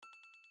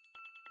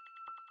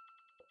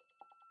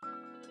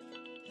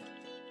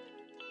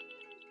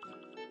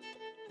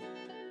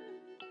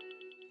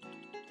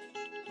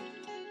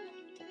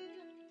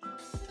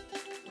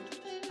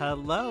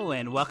Hello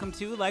and welcome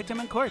to Lifetime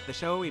in Court, the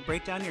show where we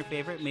break down your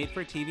favorite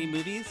made-for-TV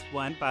movies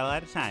one bottle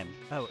at a time.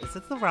 Oh, is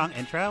this the wrong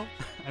intro?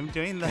 I'm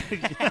doing the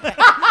YouTube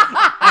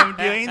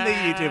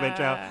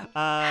intro.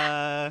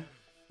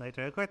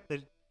 Lifetime in Court.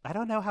 I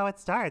don't know how it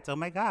starts. Oh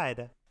my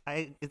god,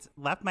 it's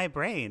left my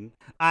brain.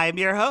 I'm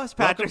your host,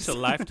 Patrick. Welcome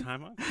to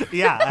Lifetime.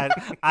 Yeah,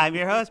 I'm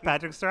your host,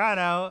 Patrick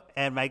Serrano,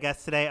 and my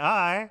guests today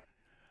are.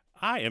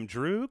 I am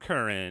Drew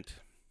Current.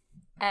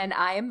 And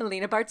I am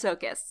Melina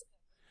Bartzokis.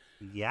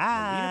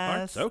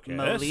 Yes,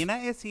 Melina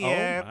is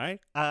here. Oh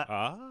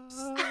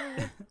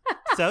my!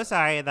 So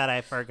sorry that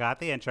I forgot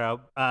the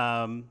intro.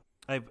 I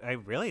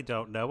really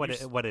don't know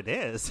what it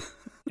is.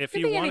 If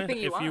you want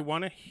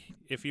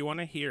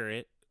to hear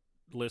it,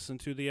 listen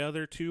to the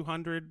other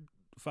 200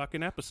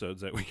 fucking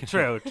episodes that we can.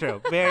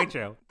 True, very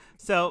true.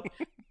 So,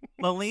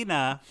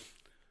 Melina,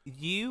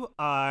 you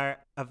are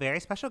a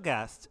very special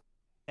guest,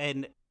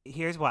 and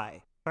here's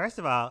why. First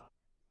of all,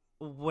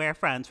 we're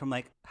friends from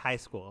like high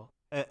school.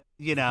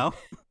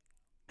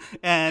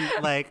 And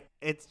like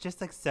it's just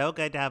like so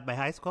good to have my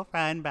high school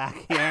friend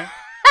back here.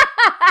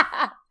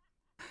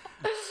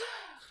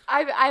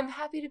 I'm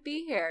happy to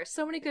be here.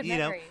 So many good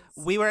memories.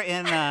 We were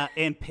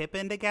in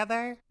Pippin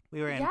together.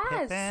 We were in Yes.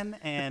 Pippin,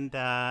 and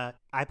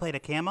I played a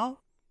camel.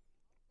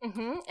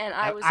 Mm-hmm. And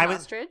I was an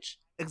ostrich.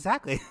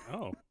 Exactly.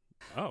 Oh,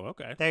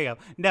 okay. There you go.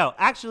 No,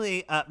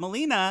 actually,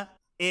 Melina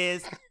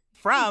is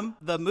from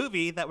the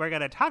movie that we're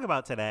going to talk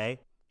about today.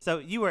 So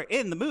you were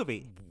in the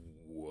movie.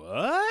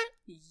 What?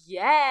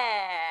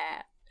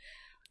 Yeah.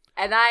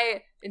 And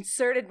I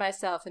inserted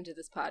myself into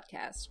this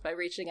podcast by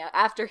reaching out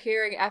after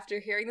hearing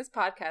this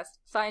podcast,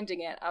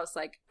 finding it. I was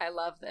like, I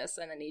love this,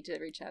 and I need to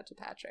reach out to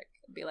Patrick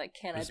and be like,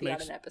 can I be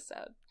on an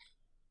episode?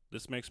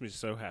 This makes me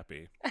so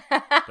happy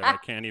that I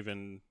can't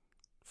even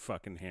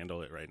fucking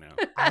handle it right now.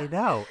 I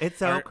know, it's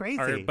so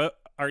crazy. But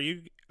are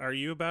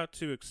you about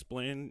to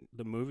explain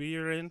the movie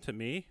you're in to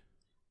me?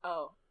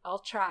 Oh, I'll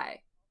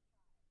try.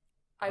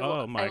 I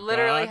God.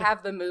 literally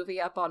have the movie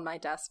up on my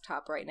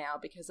desktop right now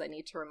because I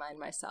need to remind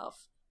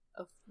myself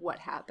of what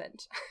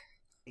happened.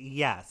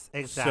 Yes,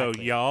 exactly.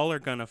 So y'all are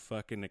gonna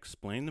fucking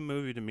explain the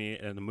movie to me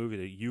and the movie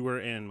that you were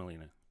in,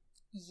 Melina.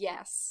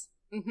 Yes.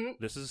 Mm-hmm.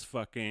 This is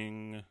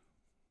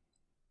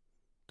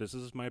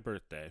my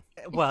birthday.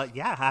 Well,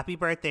 yeah, happy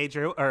birthday,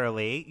 Drew,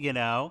 early,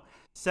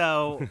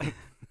 So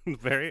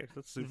Very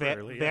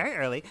early. Very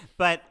early.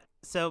 But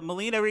so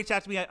Melina reached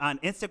out to me on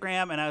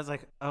Instagram, and I was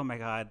like, oh my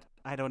God,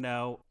 I don't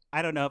know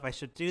if I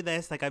should do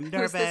this. Like, I'm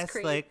nervous. Who's this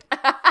creep? Like,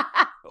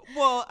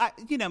 well,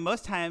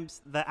 most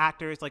times the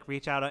actors like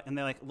reach out and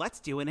they're like,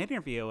 let's do an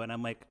interview. And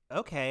I'm like,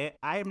 okay,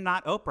 I'm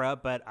not Oprah,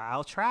 but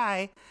I'll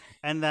try.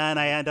 And then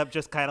I end up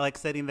just kind of like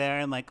sitting there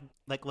and like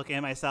looking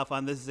at myself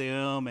on the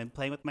Zoom and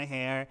playing with my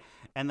hair.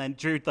 And then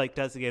Drew like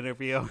does the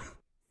interview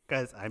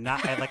because I'm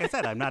not, like I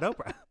said, I'm not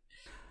Oprah.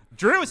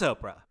 Drew is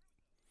Oprah.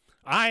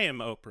 I am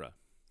Oprah.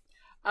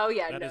 Oh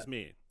yeah, that is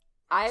me.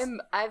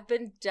 I've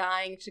been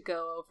dying to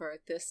go over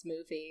this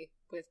movie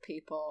with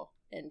people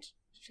and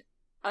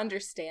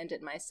understand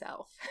it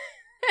myself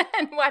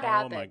and what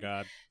happened. Oh my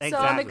God. So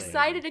Exactly. I'm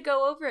excited to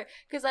go over it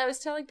because I was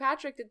telling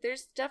Patrick that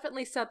there's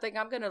definitely something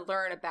I'm going to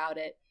learn about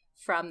it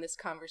from this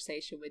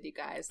conversation with you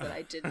guys that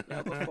I didn't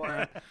know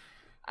before.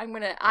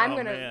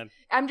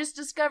 I'm just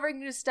discovering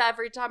new stuff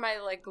every time I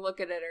like look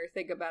at it or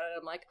think about it.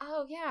 I'm like,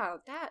 oh yeah,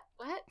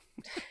 what?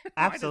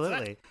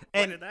 Absolutely.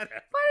 Why did that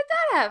happen? Why did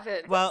that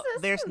happen? Well,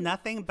 there's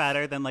nothing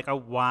better than like a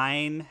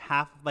wine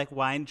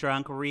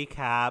drunk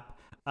recap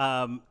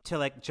to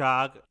like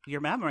jog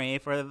your memory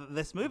for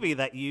this movie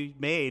that you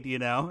made,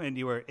 and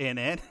you were in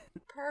it.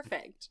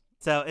 Perfect.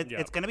 So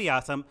it's going to be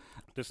awesome.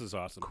 This is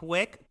awesome.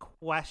 Quick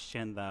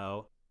question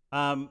though.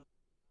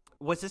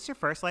 Was this your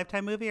first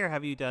Lifetime movie, or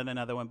have you done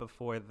another one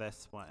before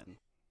this one?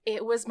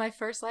 It was my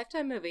first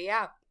Lifetime movie,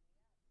 yeah.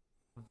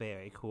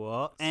 Very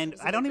cool. And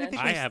I don't even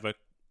think I have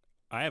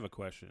a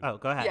question. Oh,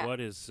 go ahead. Yeah. What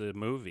is the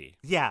movie?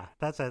 Yeah,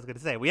 that's what I was going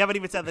to say. We haven't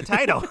even said the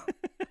title.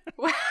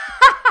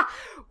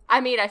 I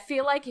mean, I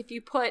feel like if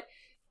you put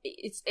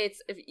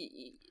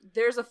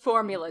there's a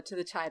formula to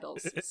the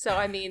titles. So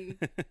I mean,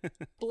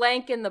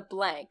 blank in the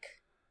blank.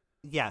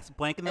 Yes,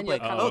 blank in the And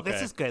blank. you'll Oh, okay.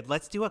 this is good.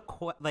 Let's do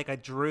a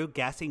Drew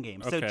guessing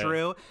game. So Okay.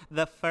 Drew,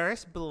 the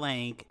first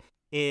blank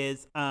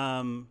is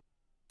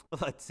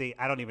let's see.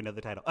 I don't even know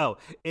the title. Oh,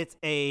 it's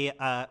a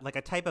like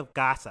a type of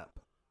gossip.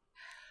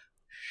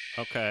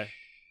 Okay.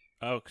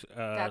 Oh,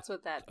 That's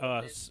what that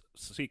is.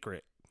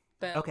 Secret.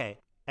 Boom. Okay,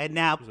 and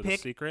now Is it a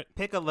secret?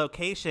 pick a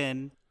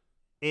location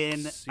in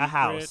Secret a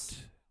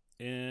house.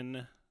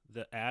 in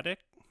the attic.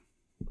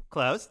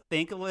 Close.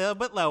 Think a little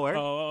bit lower.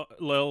 Oh,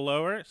 a little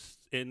lower.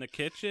 In the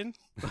kitchen.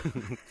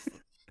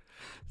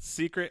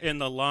 Secret in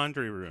the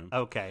laundry room.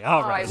 Okay.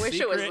 All Oh, right. I wish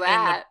it was Secret in the-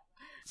 that.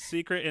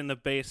 Secret in the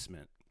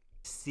basement.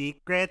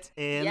 Secret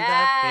in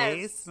Yes. the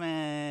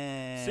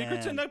basement.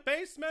 Secrets in the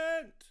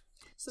basement.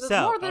 So there's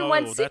So- more than Oh,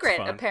 one that's secret,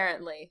 fun.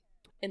 apparently,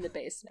 in the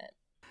basement.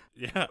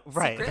 Yeah.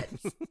 Right.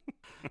 Secrets.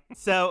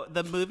 So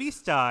the movie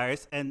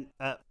stars, and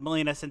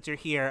Melina, since you're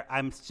here,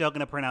 I'm still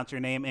going to pronounce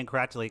your name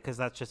incorrectly because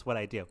that's just what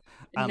I do.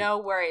 No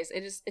worries.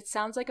 It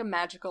sounds like a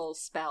magical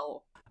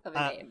spell of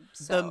a name.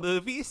 So. The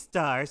movie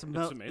stars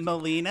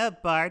Melina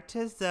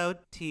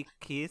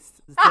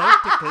Bartozotikis.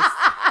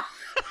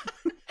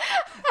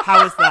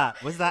 How was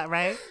that? Was that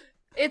right?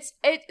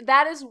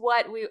 That is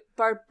what we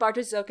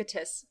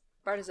Bartozokitis.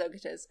 Right.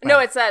 No,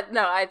 it's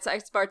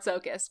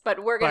Bartzokas,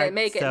 but we're gonna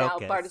make it now.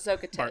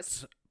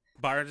 Bartozokitis.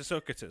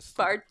 Bartozokitis.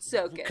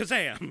 Bartzokis.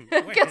 Kazam.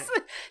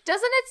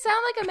 Doesn't it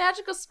sound like a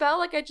magical spell?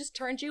 Like I just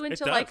turned you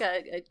into like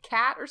a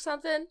cat or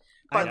something?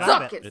 I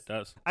love it. It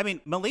does. I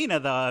mean, Melina,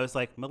 though, I was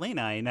like,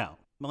 Melina, I know.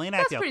 Melina,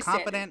 I feel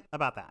confident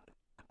about that.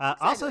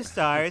 Also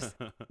stars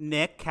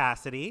Nick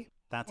Cassidy.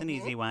 That's an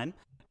easy one.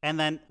 And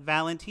then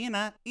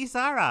Valentina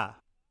Izara.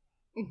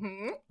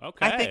 Mm-hmm.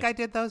 Okay. I think I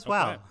did those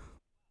well.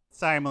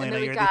 Sorry, Melina,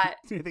 you're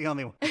the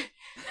only one.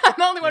 I'm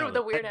the only one with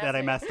the weird that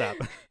I messed up.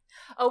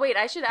 Oh wait,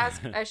 I should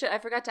ask. I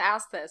forgot to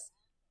ask this.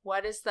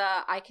 What is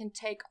I can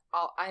take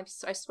all? I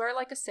swear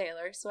like a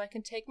sailor, so I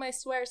can take my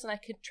swears and I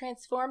can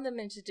transform them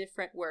into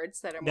different words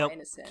that are more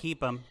innocent.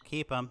 Keep them.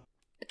 Keep them.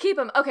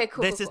 Okay,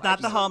 cool. This is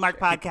not the Hallmark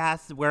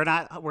podcast. We're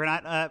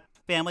not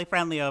family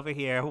friendly over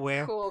here.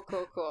 We're cool.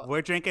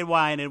 We're drinking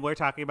wine and we're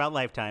talking about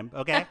Lifetime.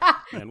 Okay.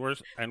 and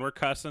we're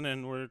cussing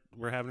and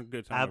we're having a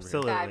good time.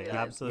 Absolutely, over here.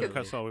 absolutely. We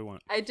cuss all we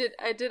want. I did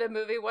a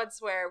movie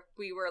once where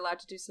we were allowed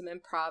to do some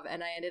improv,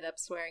 and I ended up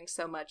swearing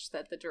so much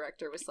that the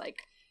director was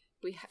like,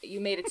 you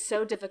made it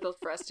so difficult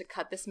for us to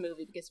cut this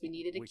movie because we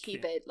needed to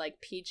keep it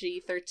like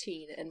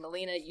PG-13. And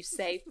Melina, you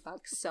say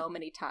fuck so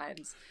many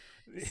times.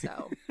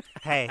 So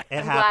hey,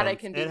 I'm glad I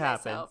can be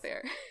myself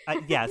here.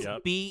 Yes,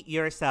 be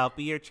yourself.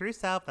 Be your true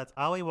self. That's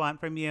all we want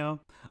from you.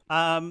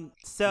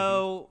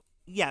 So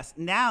yes,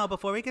 now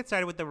before we get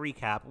started with the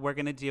recap, we're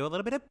going to do a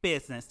little bit of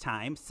business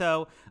time.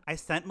 So I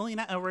sent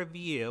Melina a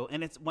review,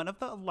 and it's one of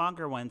the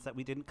longer ones that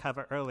we didn't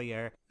cover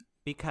earlier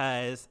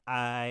because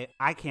I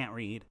can't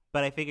read,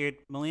 but I figured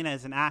Melina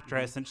is an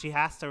actress and she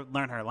has to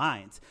learn her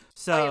lines.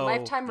 So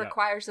Lifetime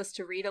requires us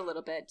to read a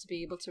little bit to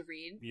be able to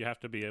read. You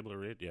have to be able to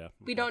read, yeah.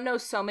 We don't know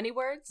so many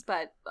words,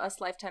 but us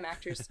Lifetime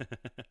actors,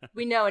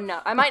 we know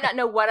enough. I might not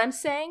know what I'm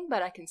saying,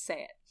 but I can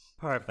say it.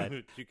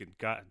 Perfect. You can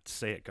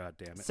say it,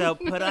 goddammit. So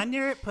put on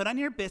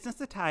your business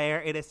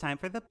attire. It is time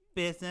for the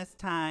business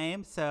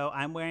time. So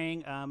I'm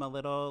wearing a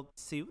little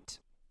suit,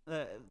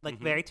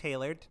 very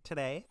tailored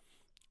today.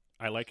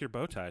 I like your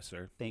bow tie,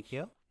 sir. Thank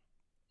you.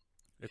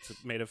 It's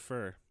made of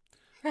fur.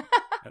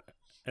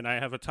 And I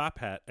have a top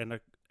hat and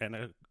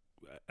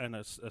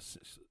a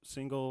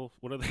single,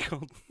 what are they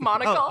called?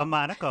 Monocle. Oh, a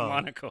monocle.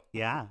 Monocle.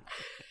 Yeah.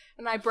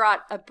 And I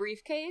brought a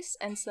briefcase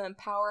and some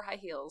power high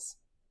heels.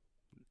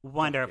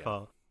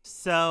 Wonderful.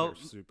 So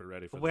we're super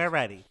ready for we're this.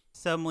 ready.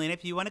 So Melina,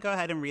 if you want to go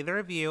ahead and read the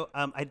review,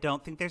 I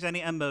don't think there's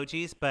any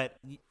emojis, but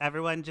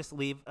everyone just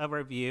leave a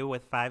review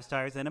with 5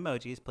 stars and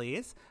emojis,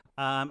 please.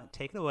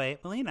 Take it away,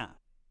 Melina.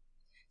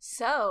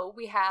 So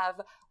we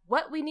have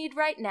What We Need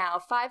Right Now,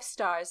 5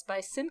 stars by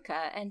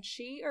Simca, and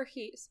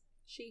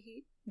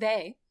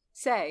they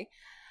say,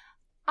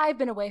 I've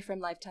been away from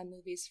Lifetime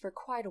movies for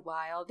quite a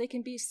while. They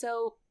can be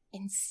so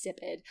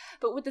insipid,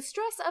 but with the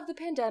stress of the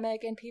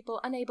pandemic and people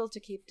unable to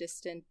keep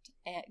distant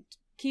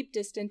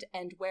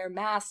and wear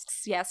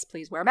masks. Yes,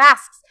 please wear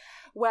masks.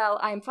 Well,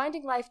 I'm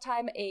finding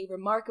Lifetime a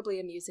remarkably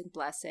amusing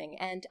blessing,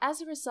 and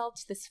as a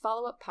result, this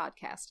follow-up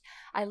podcast.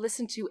 I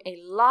listen to a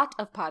lot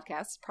of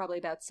podcasts, probably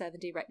about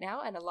 70 right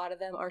now, and a lot of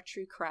them are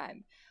true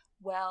crime.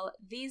 Well,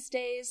 these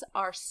days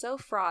are so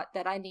fraught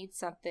that I need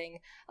something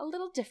a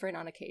little different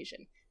on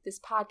occasion. This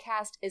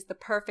podcast is the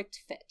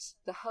perfect fit.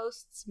 The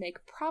hosts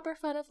make proper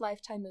fun of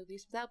Lifetime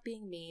movies without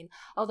being mean,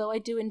 although I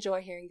do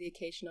enjoy hearing the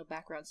occasional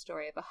background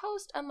story of a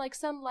host. Unlike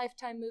some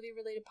Lifetime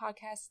movie-related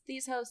podcasts,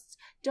 these hosts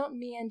don't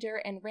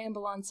meander and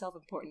ramble on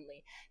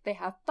self-importantly. They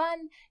have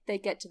fun, they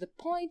get to the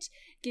point,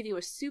 give you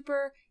a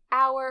super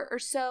hour or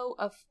so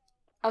of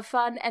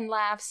fun and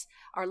laughs,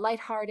 are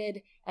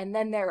lighthearted, and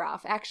then they're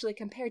off. Actually,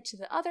 compared to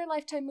the other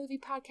Lifetime movie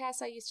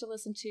podcasts I used to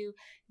listen to,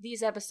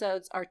 these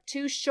episodes are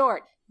too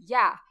short.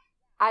 Yeah.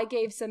 I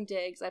gave some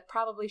digs I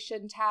probably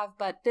shouldn't have,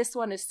 but this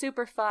one is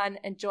super fun,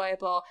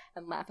 enjoyable,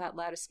 and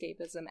laugh-out-loud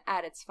escapism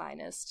at its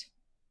finest.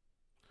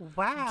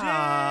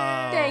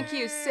 Wow. Thank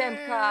you,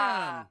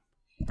 Simca.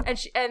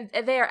 And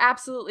they are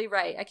absolutely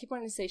right. I keep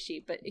wanting to say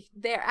she, but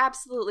they're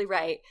absolutely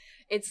right.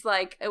 It's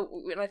like,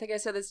 and I think I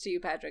said this to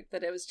you, Patrick,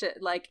 that it was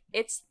just like,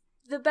 it's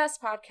the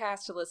best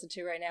podcast to listen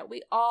to right now.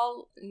 We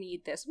all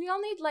need this. We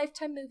all need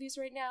Lifetime movies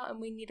right now, and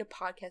we need a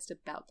podcast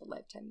about the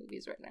Lifetime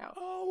movies right now.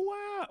 Oh,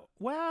 wow.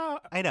 Wow.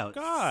 I know.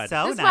 God.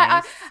 So That's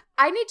nice. why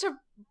I need to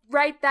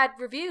write that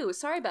review.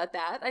 Sorry about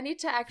that. I need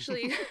to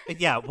actually...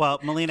 Yeah, well,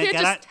 Melina,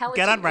 Can't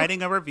get on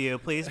writing a review.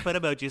 Please put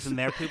emojis in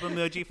there. Poop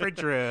emoji for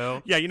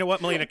Drew. Yeah, you know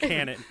what, Melina?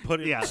 Can it?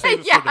 Put it. Yeah. Save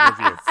it for the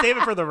review. Save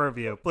it for the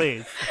review,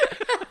 please.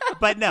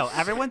 But no,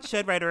 everyone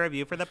should write a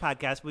review for the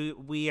podcast.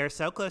 We are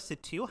so close to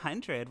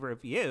 200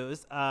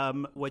 reviews,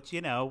 which,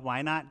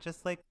 why not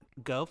just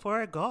go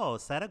for a goal.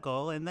 Set a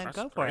goal and then That's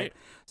go for great. it.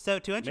 So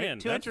 200, Man,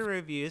 200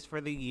 reviews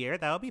for the year.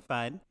 That would be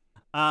fun.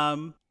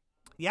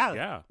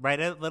 Yeah. Write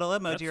a little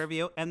emoji That's-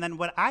 review. And then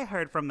what I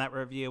heard from that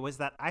review was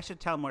that I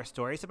should tell more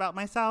stories about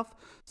myself.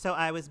 So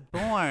I was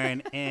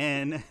born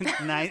in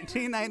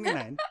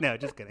 1999. No,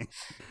 just kidding.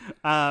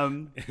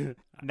 I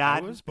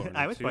Not, was born in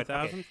I was born. Okay,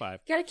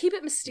 2005. Gotta keep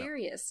it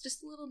mysterious.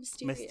 Just a little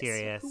mysterious.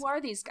 Mysterious. Who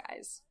are these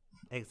guys?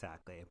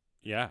 exactly.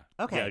 Yeah.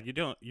 Okay.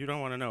 Yeah, you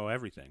don't want to know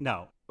everything.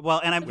 No. Well,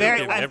 and I'm We'll very,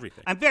 give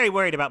everything. I'm very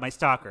worried about my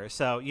stalker.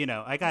 So,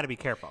 I got to be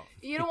careful.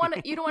 You don't want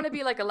to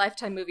be like a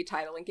Lifetime movie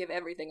title and give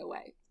everything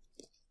away.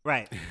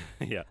 Right.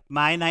 Yeah.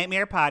 My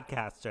Nightmare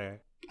Podcaster.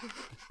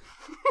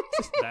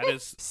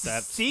 That's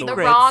Secrets The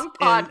wrong in-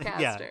 yeah,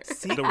 podcaster.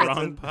 secrets the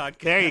wrong in- podcast.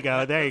 There you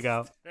go. There you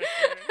go.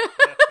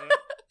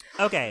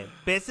 Okay,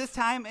 business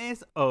time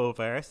is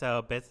over.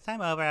 So business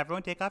time over.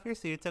 Everyone take off your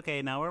suits.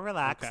 Okay, now we're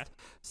relaxed. Okay.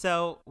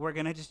 So we're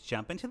going to just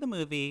jump into the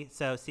movie.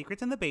 So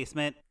Secrets in the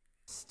Basement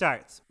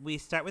starts. We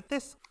start with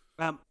this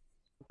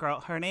girl.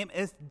 Her name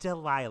is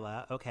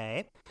Delilah,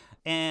 okay?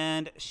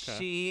 And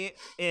she's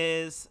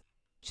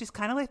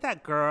kind of like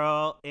that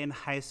girl in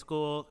high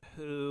school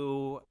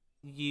who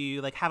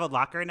you like have a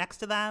locker next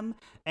to them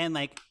and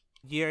like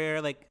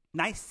you're like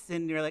nice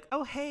and you're like,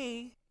 "Oh,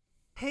 hey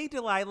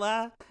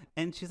Delilah,"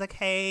 and she's like,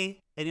 "Hey,"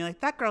 and you're like,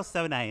 "That girl's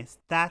so nice."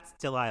 That's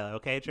Delilah,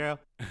 okay, Drew?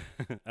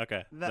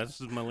 Okay.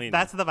 This is Melina.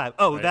 That's the vibe.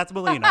 Oh, Right. that's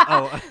Melina.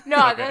 Oh,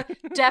 No,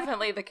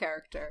 definitely the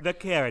character. the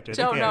character.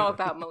 Don't the know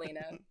character. about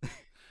Melina.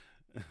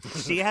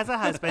 She has a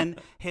husband.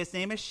 His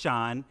name is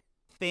Sean.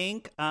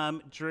 Think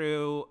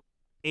Drew,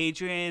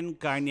 Adrian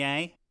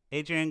Garnier,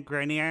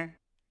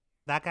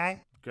 that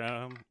guy.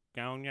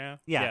 Gaunia?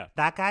 Yeah,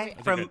 that guy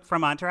Wait,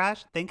 from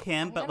Entourage. Think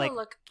him, I'm but gonna like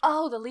look.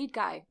 Oh, the lead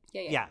guy.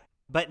 Yeah. yeah,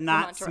 but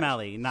not Entourage.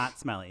 smelly. Not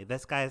smelly.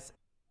 This guy's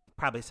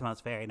probably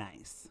smells very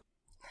nice.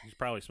 He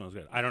probably smells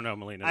good. I don't know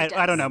Melina.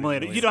 I don't know,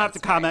 Melina. You don't have to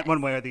Smells very comment nice.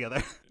 one way or the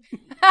other.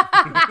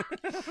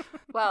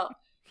 Well,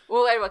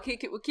 anyway,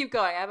 we'll keep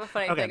going. I have a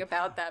funny Okay. thing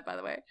about that, by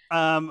the way.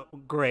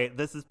 Great.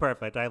 This is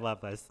perfect. I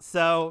love this.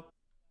 So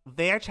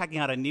they're checking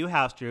out a new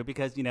house, Drew,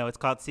 because it's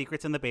called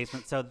Secrets in the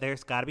Basement. So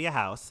there's got to be a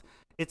house.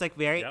 It's like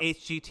very Yep.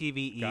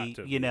 HGTV-y, Got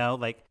to be.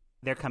 like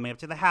they're coming up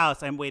to the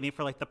house. I'm waiting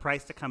for like the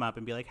price to come up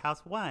and be like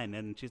house 1,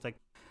 and she's like,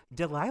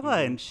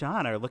 Delilah and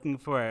Sean are looking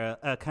for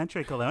a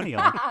country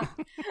colonial,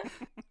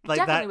 like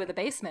Definitely that. with a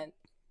basement.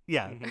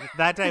 Yeah,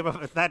 that type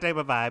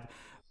of vibe.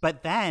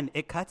 But then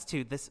it cuts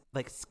to this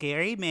like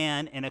scary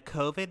man in a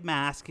COVID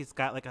mask. He's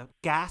got like a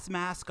gas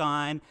mask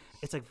on.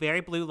 It's like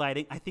very blue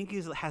lighting. I think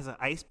he has an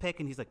ice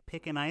pick and he's like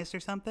picking ice or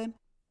something.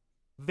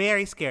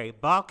 Very scary.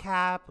 Ball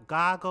cap,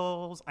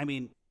 goggles. I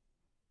mean,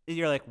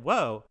 you're like,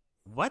 whoa,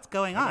 what's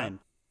going on?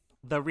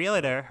 The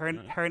realtor,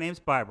 her name's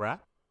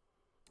Barbara.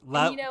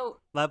 Love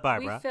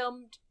Barbara.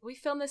 We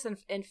filmed this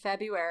in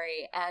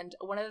February, and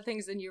one of the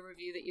things in your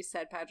review that you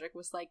said, Patrick,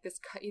 was like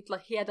this.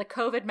 He had the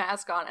COVID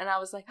mask on, and I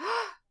was like,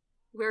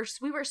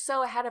 we were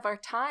so ahead of our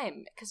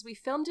time because we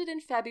filmed it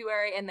in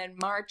February, and then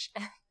March,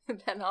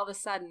 and then all of a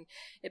sudden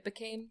it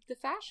became the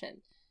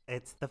fashion.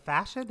 It's the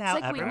fashion now.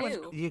 It's like we Everyone,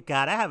 knew. you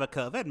gotta have a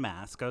COVID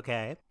mask,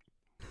 okay?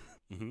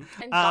 And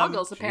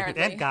goggles,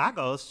 apparently. And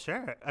goggles,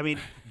 sure. I mean,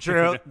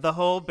 Drew, the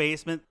whole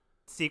basement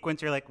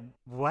sequence, you're like,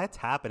 what's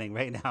happening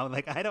right now?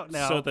 Like, I don't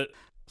know.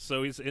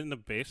 So he's in the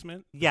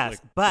basement? Yes, Like,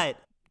 but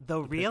the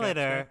pickup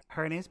realtor, truck?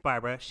 her name's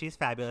Barbara. She's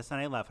fabulous,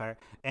 and I love her.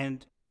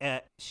 And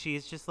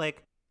she's just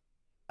like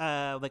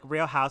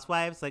Real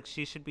Housewives. Like,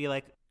 she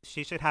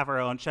should have her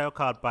own show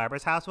called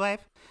Barbara's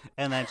Housewife.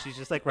 And then she's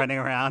just like running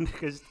around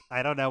because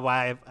I don't know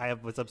why I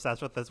was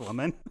obsessed with this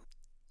woman.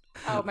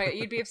 Oh my!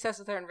 You'd be obsessed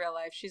with her in real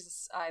life.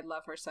 I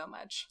love her so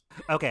much.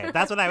 Okay,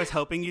 that's what I was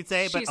hoping you'd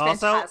say, but She's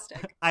also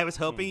fantastic. I was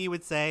hoping you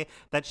would say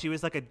that she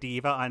was like a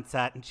diva on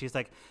set, and she's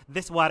like,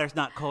 "This water's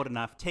not cold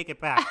enough. Take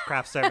it back,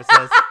 craft services."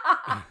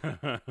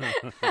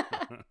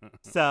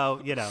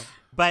 So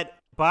but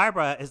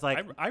Barbara is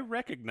like, I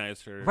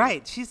recognize her.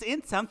 right? She's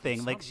in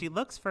something. Like she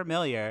looks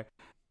familiar,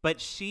 but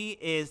she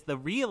is the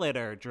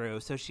realtor, Drew.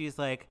 So she's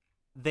like,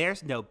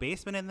 "There's no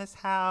basement in this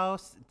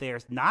house.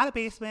 There's not a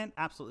basement.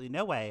 Absolutely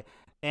no way."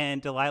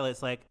 And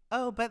Delilah's like,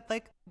 "Oh, but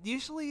like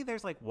usually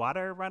there's like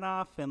water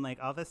runoff and like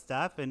all this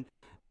stuff, and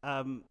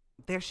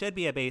there should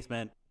be a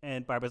basement."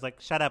 And Barbara's like,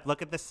 "Shut up!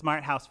 Look at the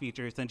smart house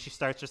features." And she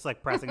starts just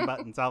like pressing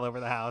buttons all over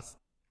the house.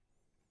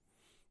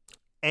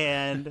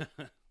 And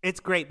it's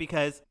great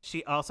because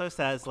she also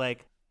says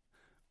like,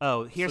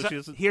 "Oh, here's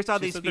all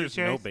these features." There's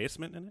no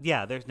basement in it.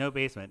 Yeah, there's no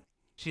basement.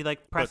 She like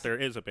But there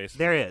is a basement.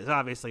 There is,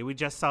 obviously. We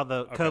just saw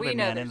the We COVID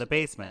know man in there's the a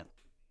basement.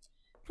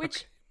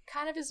 Which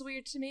kind of is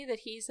weird to me that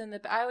he's in the.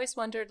 I always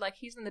wondered, like,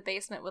 he's in the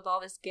basement with all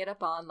this get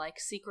up on, like,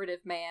 secretive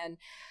man,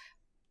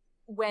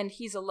 when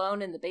he's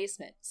alone in the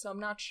basement. So I'm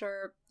not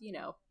sure,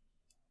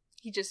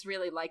 he just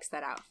really likes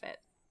that outfit.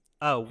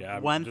 Oh, Yeah,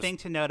 one just thing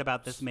to note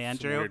about this man,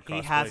 some Drew, weird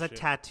he has a cosplay shit.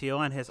 tattoo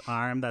on his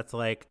arm that's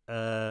like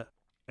an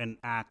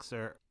axe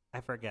or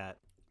I forget.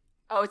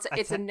 Oh,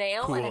 it's a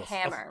nail and a Cool.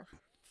 hammer.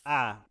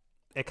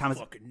 It comes,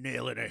 Fucking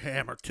nail and a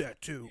hammer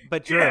tattoo.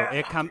 but Drew,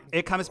 it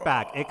comes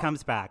back. It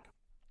comes back.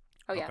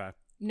 Oh yeah. Okay.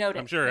 Note it.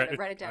 I'm sure. Note it.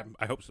 Write it down.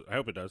 I hope so. I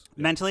hope it does.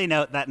 Yeah. Mentally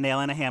note that nail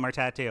and a hammer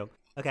tattoo.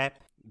 Okay.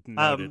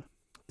 Noted.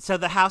 So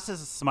the house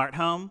is a smart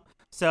home.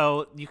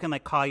 So you can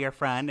like call your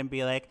friend and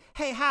be like,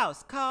 "Hey,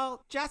 house,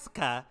 call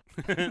Jessica,"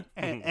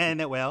 and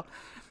it will.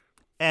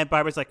 And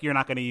Barbara's like, "You're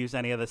not going to use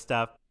any of this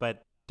stuff,"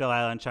 but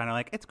Delilah and Sean are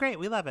like, "It's great.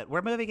 We love it.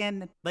 We're moving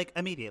in like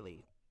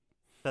immediately."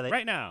 So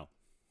Right now.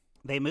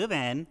 they move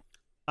in.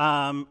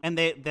 And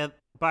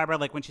Barbara,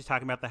 like when she's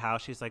talking about the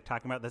house, she's like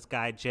talking about this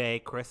guy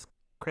Jay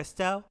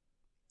Christo.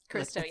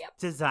 Christo, Like, yep.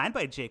 it's designed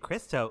by Jay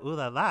Christo. Ooh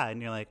la la.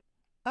 And you're like,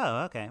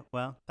 oh, okay.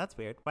 Well, that's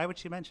weird. Why would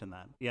she mention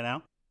that? You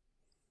know?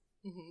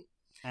 Mm-hmm.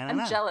 I don't I'm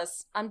know.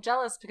 jealous. I'm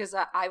jealous because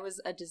I was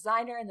a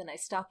designer and then I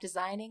stopped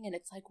designing, and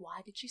it's like,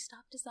 why did she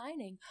stop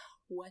designing?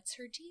 What's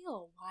her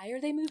deal? Why are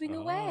they moving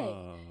away?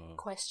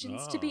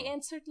 Questions to be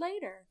answered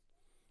later.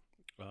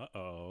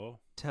 Uh-oh.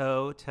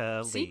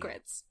 Totally.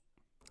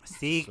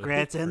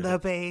 Secrets in the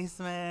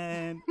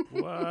basement.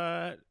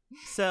 What?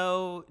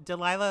 So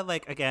Delilah,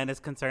 like, again, is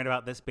concerned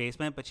about this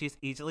basement, but she's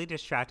easily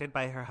distracted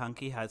by her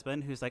hunky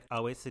husband who's like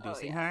always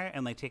seducing her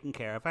and like taking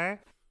care of her.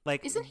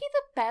 Like, Isn't he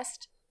the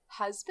best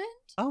husband?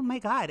 oh my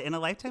God, in a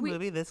Lifetime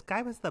movie, this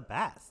guy was the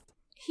best.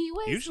 He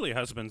was. Usually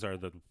husbands are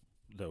the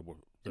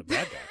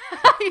bad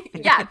guy.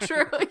 Yeah,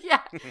 true.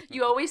 Yeah.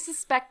 You always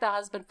suspect the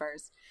husband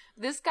first.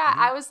 This guy,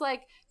 I was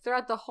like,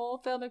 throughout the whole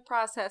filming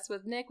process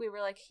with Nick, we were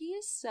like, he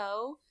is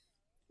so.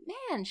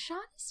 Man, Sean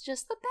is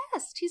just the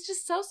best. He's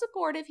just so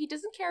supportive. He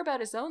doesn't care about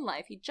his own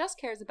life. He just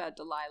cares about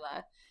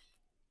Delilah.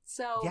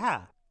 So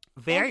Yeah,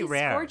 very and he's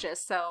rare.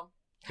 gorgeous. So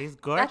He's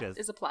gorgeous. that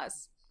is a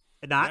plus.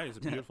 Not, Yeah, he's a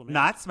beautiful man.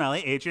 not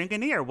smelly. Adrian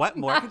Gannier. What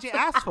more could you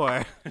ask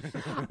for?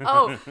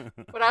 Oh,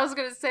 what I was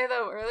going to say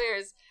though earlier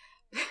is,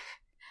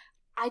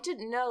 I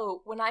didn't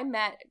know when I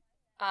met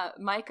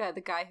Micah,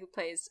 the guy who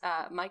plays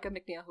Micah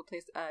McNeil, who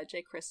plays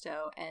Jay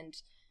Christo, and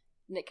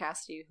Nick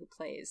Cassidy, who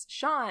plays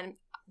Sean.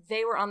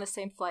 They were on the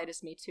same flight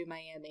as me to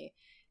Miami,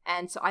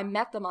 and so I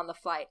met them on the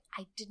flight.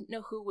 I didn't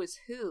know who was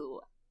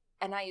who,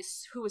 and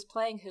who was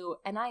playing who,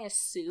 and I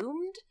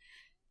assumed,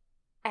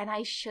 and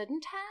I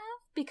shouldn't have,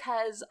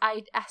 because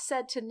I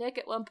said to Nick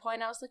at one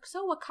point, I was like,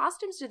 "So, what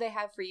costumes do they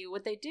have for you?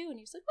 What they do?" And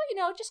he was like,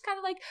 "Well, just kind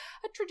of like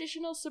a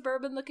traditional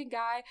suburban-looking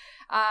guy."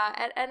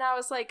 And I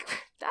was like,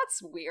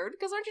 "That's weird,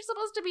 because aren't you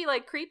supposed to be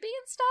like creepy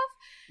and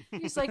stuff?"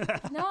 And he's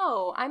like,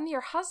 "No, I'm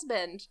your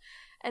husband."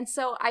 And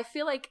so I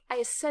feel like I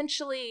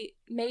essentially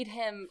made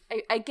him,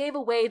 I gave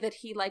away that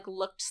he like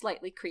looked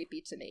slightly creepy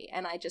to me,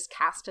 and I just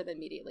cast him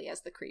immediately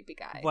as the creepy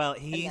guy. Well,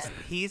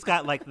 he's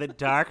got like the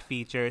dark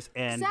features,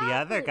 and the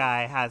other Exactly.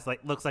 guy has like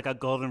looks like a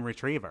golden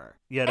retriever.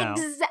 You know,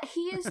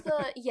 He is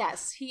the,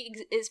 yes, he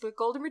is the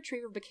golden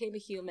retriever became a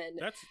human.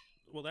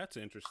 That's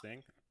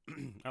interesting.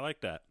 I like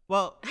that.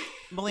 well,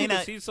 Melina,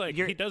 Because he's like,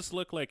 he does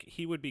look like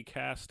he would be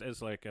cast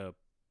as like a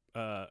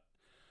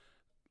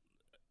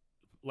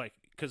like,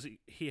 because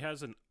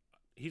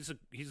he's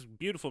a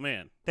beautiful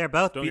man. they're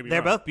both Don't get me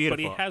they're wrong, both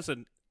beautiful. but he has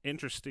an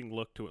interesting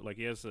look to it. Like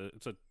it's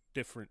a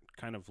different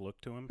kind of look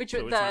to him. Which, so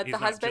the he's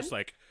not husband? just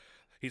like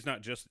he's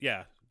not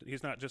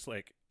just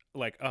like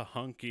a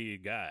hunky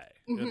guy.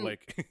 Mhm.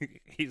 Like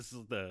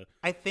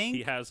I think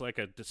he has like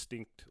a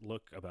distinct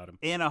look about him.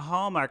 in a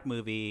Hallmark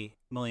movie,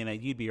 Melina,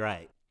 you'd be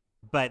right.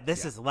 But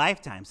this is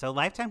Lifetime, so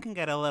Lifetime can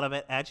get a little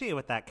bit edgy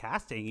with that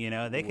casting. You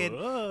know, they can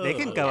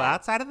go Yeah.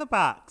 outside of the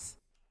box.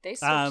 They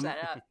switched that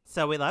up.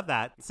 So we love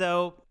that.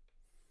 So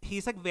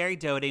he's like very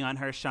doting on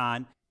her,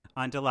 Sean,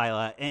 on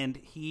Delilah, and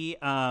she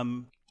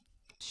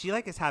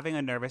like is having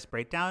a nervous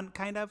breakdown,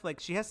 kind of like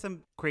she has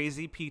some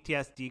crazy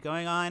PTSD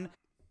going on,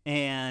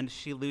 and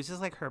she loses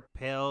like her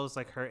pills,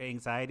 like her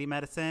anxiety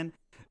medicine,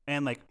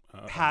 and like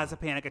has a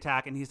panic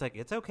attack. And he's like,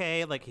 "It's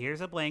okay. Like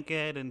here's a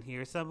blanket, and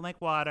here's some like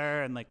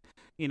water, and like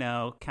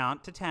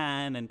count to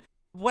 10 and."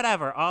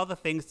 Whatever, all the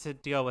things to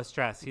deal with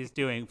stress he's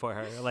doing for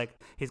her. Like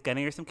he's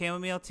getting her some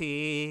chamomile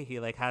tea. He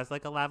like has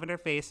like a lavender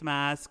face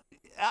mask.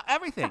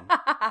 Everything.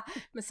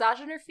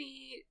 Massaging her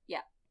feet. Yeah.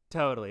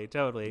 Totally.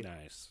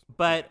 Nice.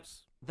 But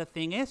Nice. the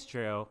thing is,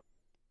 Drew,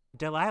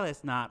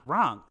 Delilah's not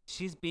wrong.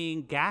 She's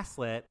being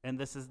gaslit, and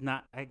this is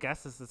not, I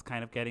guess this is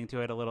kind of getting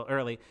to it a little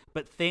early,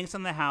 but things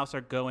in the house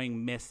are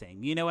going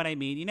missing. You know what I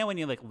mean? You know when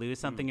you like lose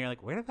something, you're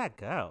like, where did that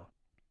go?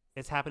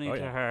 It's happening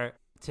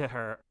to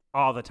her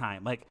all the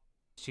time. Like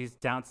she's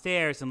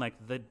downstairs and like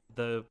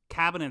the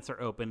cabinets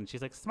are open, and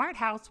she's like, Smart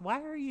House,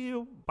 why are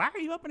you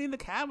opening the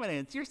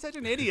cabinets? You're such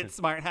an idiot,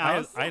 Smart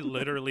House. I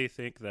literally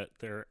think that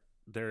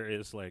there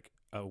is like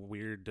a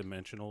weird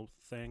dimensional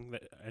thing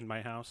that in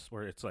my house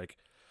where it's like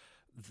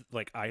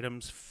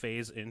items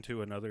phase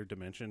into another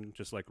dimension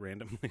just like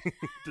randomly.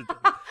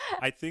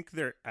 I think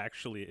there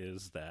actually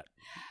is that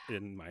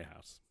in my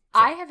house. So,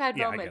 I have had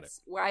yeah, I get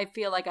moments where I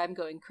feel like I'm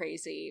going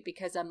crazy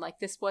because I'm like,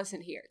 this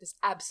wasn't here. This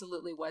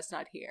absolutely was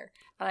not here.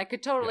 And I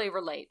could totally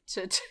relate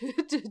to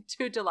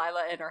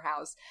Delilah in her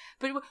house.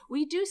 But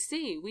we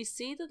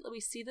see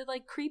the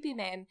like creepy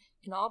man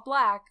in all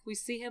black. We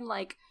see him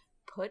like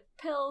put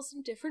pills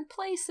in different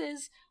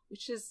places,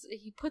 which is,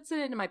 he puts it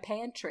into my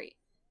pantry.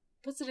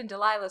 Puts it in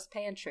Delilah's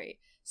pantry.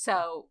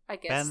 So I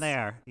guess Been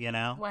there, you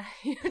know? Well,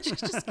 you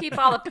just keep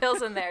all the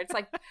pills in there. It's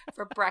like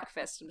for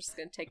breakfast. I'm just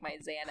gonna take my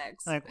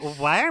Xanax. Like, well,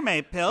 why are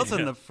my pills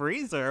in the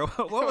freezer?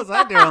 What was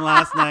I doing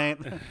last night?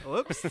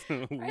 Whoops.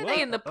 Are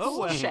they in the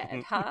pool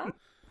shed, huh?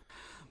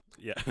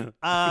 Yeah.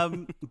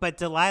 But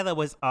Delilah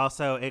was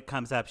also, it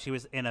comes up, she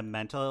was in a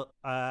mental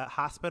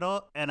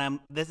hospital, and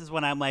this is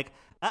when I'm like,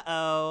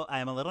 uh-oh,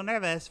 I'm a little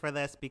nervous for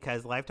this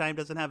because Lifetime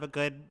doesn't have a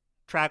good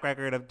track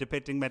record of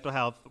depicting mental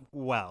health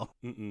well.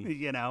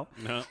 You know?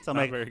 No, So I'm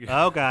not like, very good.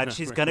 oh God, Not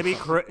she's very going to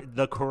be well.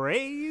 the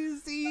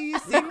crazy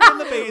singer in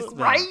the basement.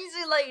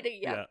 Crazy lady.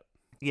 Yeah.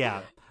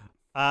 Yeah.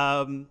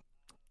 Yeah.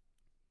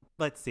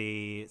 Let's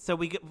see. So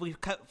we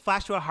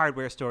flash to a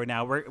hardware store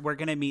now. We're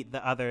gonna meet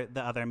the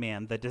other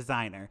man, the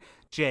designer,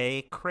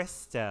 Jay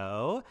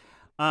Christo.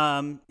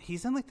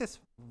 He's in like this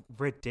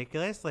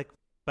ridiculous, like,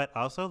 but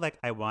also like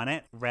I want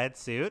it red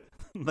suit,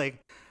 like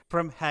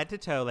from head to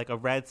toe, like a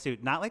red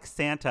suit, not like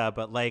Santa,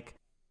 but like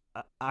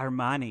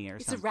Armani or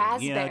It's something. a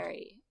raspberry. You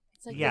know?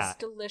 It's like Yeah. this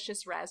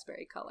delicious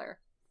raspberry color.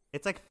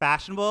 It's like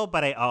fashionable,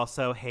 but I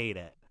also hate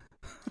it.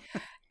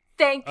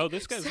 Thank you. Oh,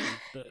 this guy's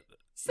this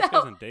So-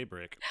 guy's in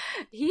Daybreak.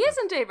 He is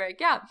in Daybreak,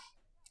 yeah.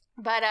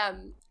 But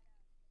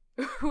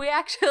we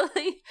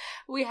actually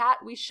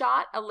we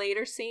shot a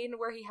later scene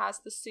where he has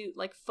the suit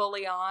like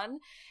fully on,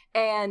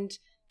 and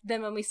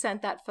then when we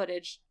sent that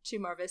footage to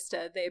Mar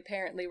Vista, they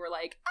apparently were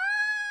like, ah!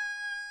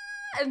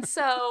 And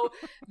so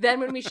then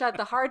when we shot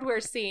the hardware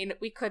scene,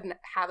 we couldn't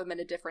have him in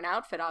a different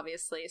outfit,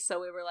 obviously. So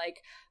we were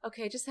like,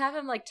 okay, just have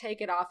him like take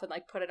it off and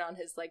like put it on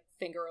his like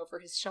finger over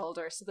his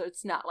shoulder so that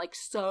it's not like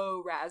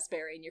so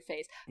raspberry in your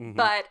face. Mhm.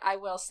 But I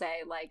will say,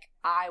 like,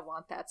 I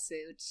want that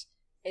suit.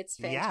 It's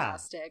Yeah.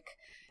 fantastic.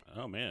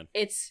 Oh man.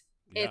 It's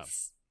Yeah.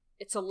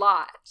 it's a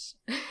lot.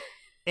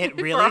 It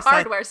for really a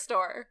hardware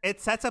store. It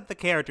sets up the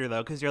character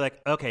though, because you're like,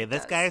 okay,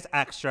 this does. guy's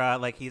extra,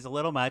 like he's a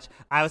little much.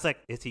 I was like,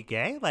 is he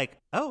gay? Like,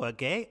 oh, a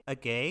gay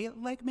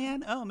like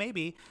man? Oh,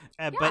 maybe.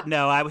 But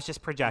no, I was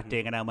just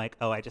projecting, and I'm like,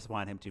 oh, I just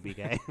want him to be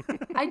gay.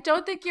 I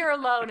don't think you're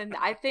alone, and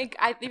I think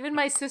even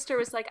my sister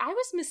was like, I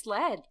was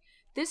misled.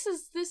 This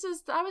is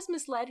I was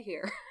misled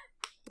here.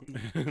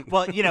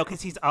 Well, you know,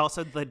 because he's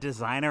also the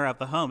designer of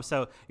the home,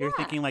 so you're Yeah.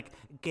 thinking like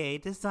gay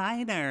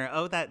designer.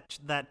 Oh,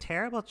 that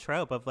terrible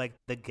trope of like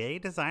the gay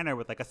designer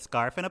with like a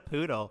scarf and a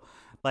poodle,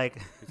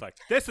 like. He's like,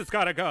 this has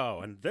got to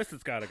go, and this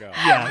has got to go.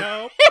 Yeah.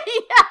 No,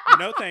 Yeah.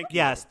 no, thank you.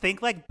 Yes,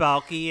 think like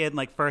Balky and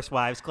like First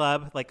Wives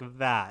Club, like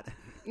that.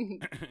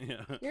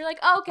 Yeah. You're like,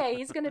 okay,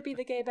 he's gonna be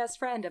the gay best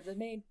friend of the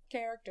main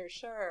character.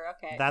 Sure,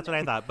 okay. That's what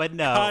I thought. But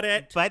no. Cut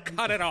it. But,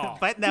 Cut it all.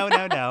 But no.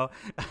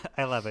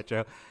 I love it,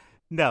 Joe.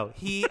 No,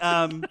 he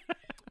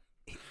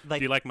like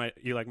Do you like my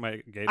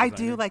gay designer? I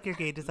do like your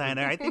gay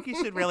designer. I think you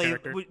should really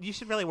Character.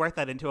 work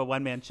that into a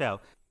one-man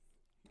show.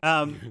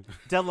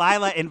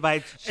 Delilah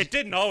invites It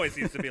didn't always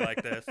used to be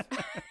like this.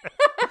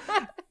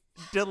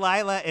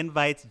 Delilah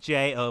invites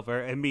Jay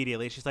over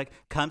immediately. She's like,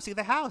 "Come see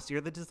the house.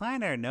 You're the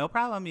designer. No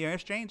problem. You're a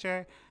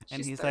stranger." And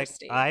She's he's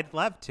thirsty. like, "I'd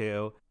love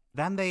to."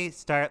 Then they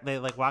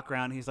like walk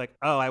around. He's like,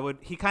 "Oh, I would."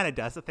 He kind of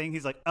does the thing.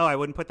 He's like, "Oh, I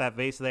wouldn't put that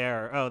vase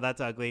there." Or, "Oh,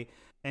 that's ugly."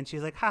 And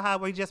she's like, "Haha,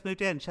 we just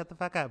moved in. Shut the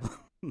fuck up."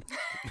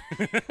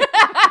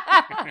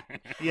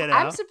 You know?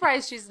 I'm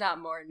surprised she's not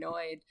more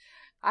annoyed.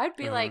 I'd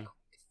be Uh-huh. like,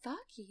 fuck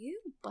you,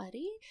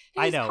 buddy.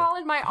 I He's know.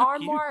 calling my Fuck you,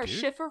 armoire a dude.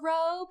 schiffer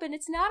robe, and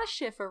it's not a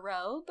schiffer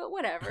robe, but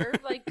whatever.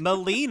 Like,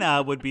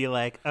 Melina would be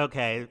like,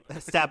 "Okay,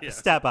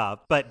 step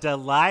up." But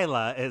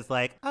Delilah is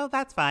like, "Oh,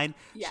 that's fine."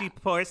 Yeah. She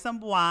pours some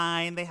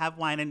wine. They have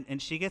wine,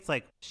 and she gets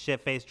like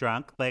shit-faced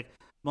drunk. Like,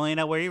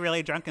 Melina, were you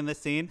really drunk in this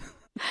scene?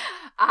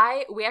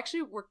 we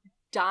actually were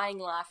dying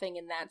laughing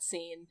in that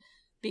scene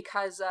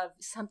because of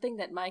something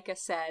that Micah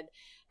said,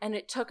 and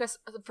it took us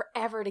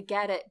forever to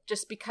get it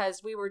just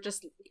because we were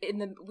just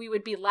we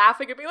would be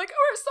laughing and be like,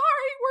 "Oh, we're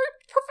sorry, we're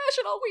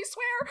professional, we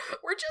swear,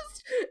 we're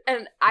just,"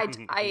 and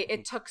I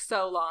it took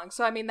so long.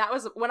 So I mean, that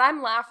was when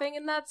I'm laughing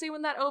in that scene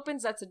when that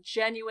opens, that's a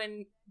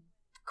genuine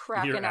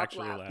cracking You're up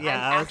actually laugh. laughing.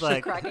 Yeah, I'm I was actually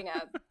like- cracking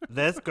up.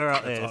 This girl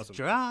That's is awesome.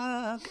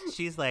 drunk.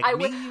 She's like I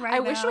me wi- right I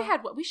now. wish we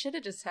had what we should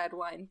have just had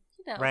wine.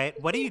 You know, Right?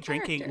 What are main you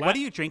drinking? character. What are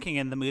you drinking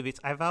in the movies?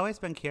 I've always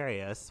been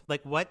curious.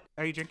 Like, what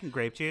are you drinking?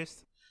 Grape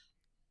juice?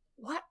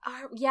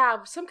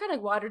 Some kind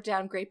of watered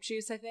down grape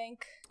juice, I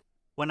think.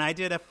 When I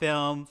did a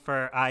film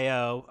for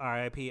IO,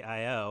 RIP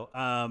IO,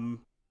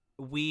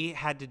 we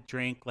had to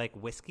drink like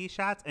whiskey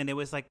shots, and it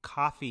was like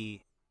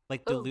coffee,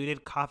 like Ooh.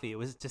 diluted coffee. It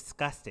was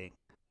disgusting.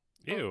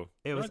 Ew.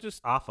 It Why was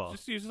just awful.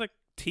 Just use like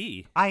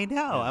tea. I know.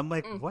 Yeah. I'm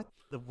like, Mm.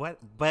 what?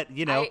 But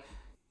you know, I-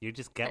 you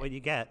just get what you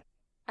get.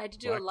 I had to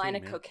do Black a line tea,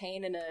 of man.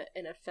 cocaine in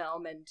a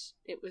film, and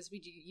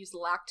we use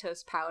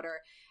lactose powder,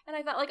 and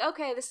I thought like,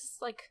 okay, this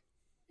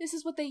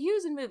is what they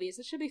use in movies.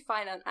 It should be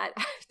fine. On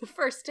the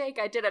first take,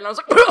 I did it, and I was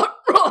like,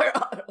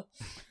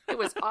 it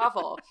was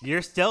awful.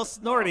 You're still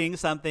snorting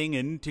something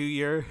into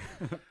your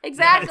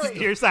Exactly.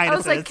 your I sinuses.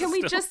 was like, can we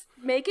Still. just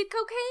make it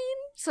cocaine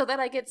so that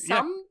I get Yeah.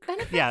 some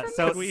benefit? Yeah, from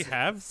so Could we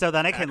have so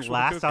then I can actual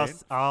last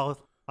cocaine?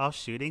 all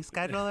shooting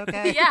schedule.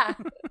 Okay. yeah.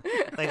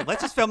 Like,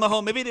 let's just film the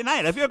whole movie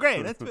tonight. I feel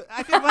great. I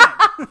feel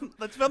fine.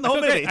 Let's film the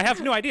whole movie. I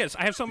have no ideas.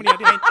 I have so many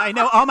ideas. I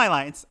know all my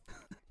lines.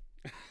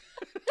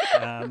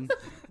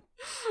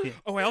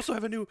 Oh, I also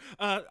have a new.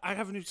 I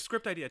have a new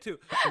script idea too.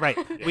 Right.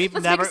 We've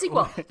Let's never. make a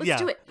sequel. Let's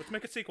do it. Let's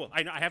make a sequel.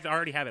 I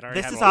already have it.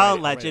 This is all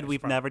alleged.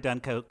 We've never done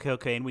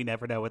cocaine. We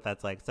never know what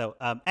that's like. So,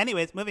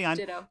 anyways, moving on.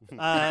 Ditto.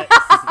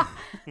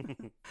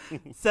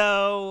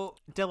 So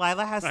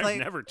Delilah has I've like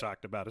never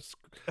talked about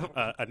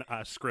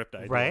a script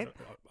idea Right?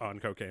 on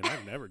cocaine.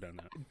 I've never done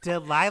that.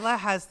 Delilah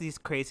has these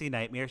crazy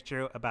nightmares,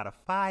 Drew, about a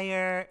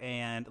fire,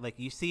 and like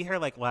you see her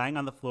like lying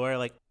on the floor,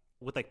 like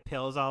with like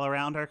pills all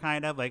around her,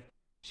 kind of like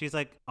she's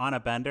like on a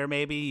bender.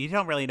 Maybe you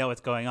don't really know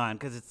what's going on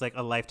because it's like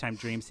a Lifetime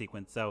dream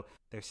sequence. So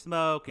there's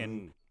smoke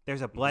and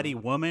there's a bloody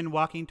woman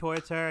walking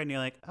towards her, and you're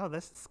like, oh,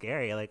 this is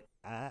scary. Like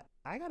I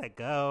gotta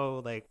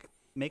go, like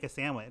make a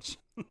sandwich.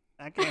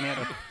 I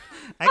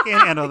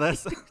can't handle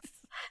this.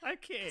 I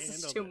can't. This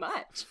is handle too this.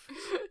 much.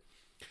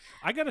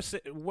 I gotta say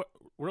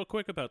real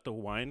quick about the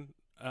wine.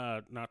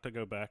 Not to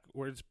go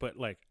backwards, but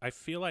like I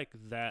feel like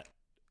that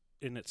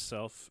in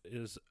itself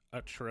is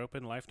a trope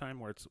in Lifetime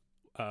where it's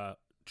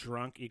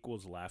drunk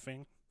equals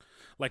laughing.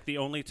 Like the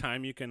only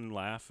time you can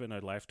laugh in a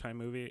Lifetime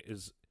movie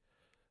is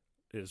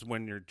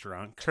when you're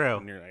drunk. True.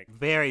 And you're like,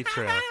 Very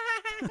true.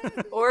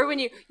 Or when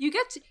you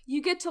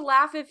get to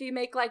laugh if you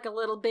make like a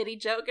little bitty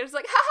joke. It's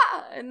like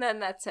ha, and then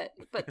that's it.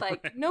 But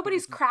like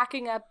nobody's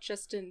cracking up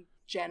just in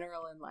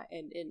general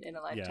in a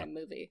Lifetime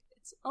movie.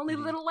 It's only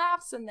little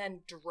laughs and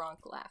then drunk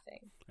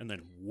laughing. and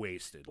then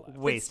wasted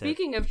laughing. Wasted.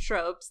 Speaking of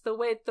tropes, the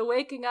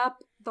waking up,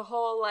 the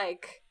whole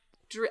like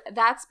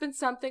that's been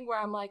something where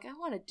I'm like, I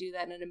want to do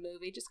that in a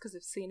movie just because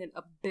I've seen it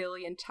a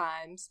billion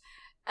times.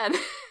 And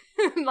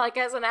like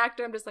as an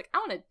actor, I'm just like, I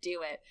want to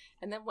do it.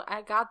 And then when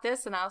I got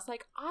this, and I was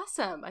like,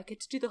 awesome! I get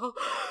to do the whole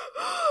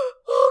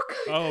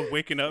Oh,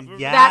 waking up.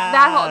 Yeah.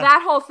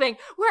 that whole thing.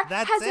 Where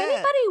That's has it.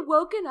 anybody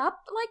woken up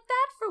like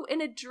that for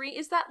in a dream?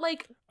 Is that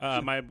like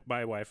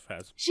My wife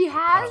has. she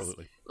has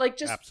Absolutely. like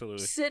just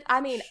Absolutely. sit?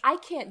 I mean, I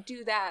can't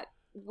do that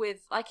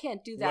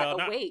Well,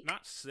 awake.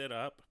 not sit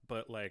up,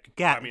 but like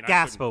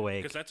gasp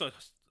awake. because that's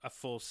a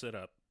full sit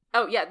up.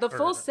 Oh yeah, the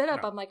full Or- sit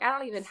up. no. I'm like, I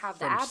don't even have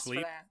the From abs sleep?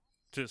 for that.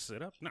 To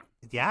sit up? No.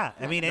 Yeah,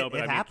 I mean, No, it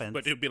but happens.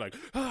 But it would be like,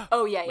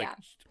 Oh yeah, like, yeah.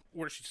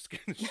 where she's skin.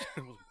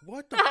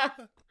 What the fuck?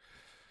 What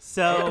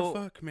So the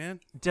fuck, man?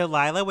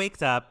 Delilah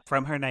wakes up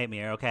from her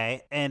nightmare,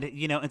 okay? And,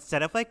 you know,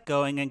 instead of like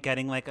going and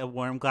getting like a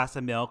warm glass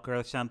of milk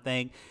or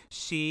something,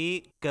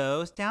 she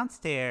goes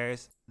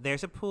downstairs.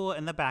 There's a pool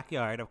in the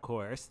backyard, of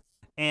course.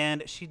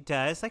 And she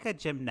does like a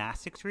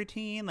gymnastics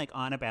routine, like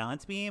on a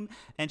balance beam.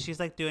 And she's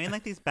like doing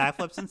like these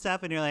backflips and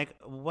stuff. And you're like,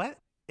 what?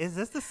 Is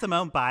this the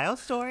Simone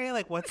Biles story?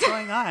 Like, what's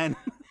going on?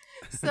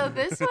 So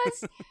this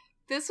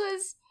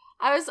was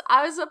I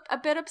was a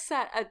bit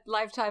upset at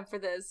Lifetime for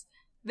this.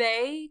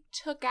 They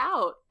took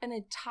out an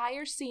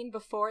entire scene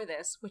before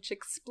this, which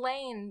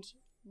explained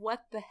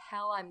what the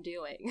hell I'm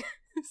doing.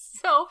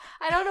 So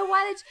I don't know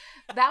why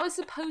that was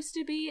supposed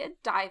to be a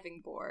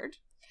diving board,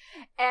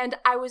 and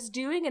I was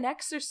doing an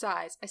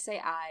exercise. I say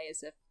I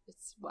as if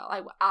it's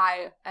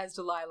I as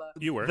Delilah.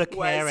 You were. The Was-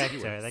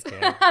 character. The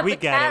character. We The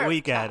get it.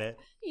 We character. get it.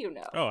 You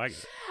know. Oh, I get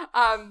it.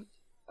 I'm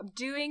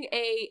doing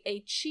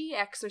a chi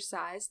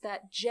exercise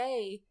that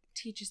Jay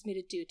teaches me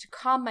to do to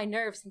calm my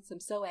nerves since I'm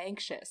so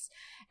anxious.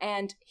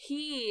 And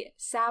he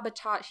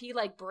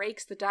like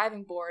breaks the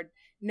diving board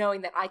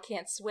knowing that I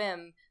can't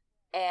swim,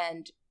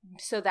 and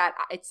so that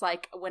it's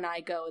like when I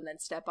go and then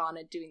step on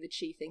it doing the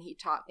chi thing he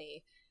taught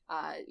me,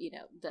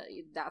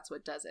 that's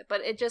what does it.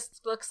 But it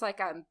just looks like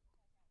I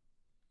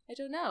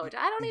don't know. I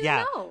don't even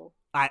Yeah. know.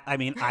 I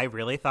mean, I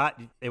really thought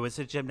it was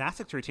a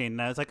gymnastics routine,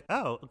 and I was like,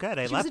 "Oh, good!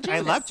 I She was a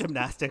love gymnast.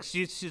 gymnastics.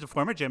 She's a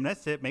former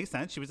gymnast. It makes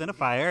sense. She was in a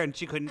fire, and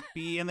she couldn't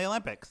be in the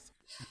Olympics.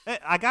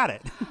 I got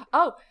it.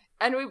 Oh,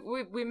 and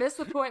we missed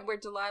the point where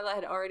Delilah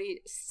had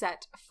already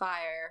set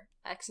fire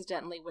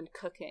accidentally when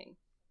cooking.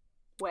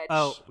 Which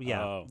Oh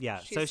yeah, Oh. yeah.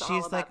 she's So all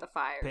she's about like the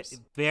fires.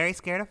 very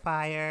scared of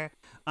fire.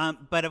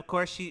 But of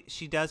course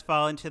she does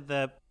fall into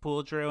the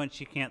pool, Drew, and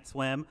she can't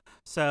swim.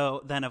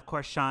 So then of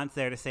course Sean's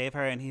there to save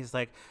her, and he's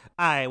like,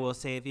 "I will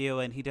save you,"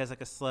 and he does like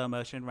a slow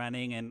motion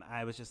running, and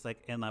I was just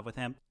like in love with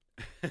him.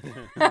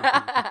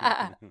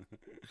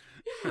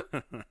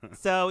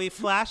 So we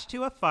flash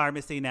to a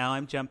pharmacy now.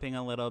 I'm jumping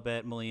a little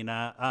bit,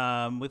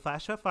 Melina. We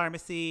flash to a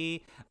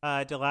pharmacy.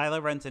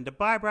 Delilah runs into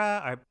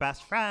Barbara, our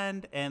best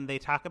friend, and they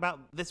talk about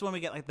this is when we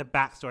get like the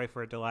backstory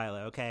for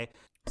Delilah, okay?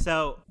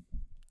 So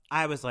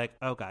I was like,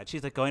 oh God,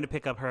 she's like going to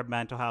pick up her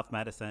mental health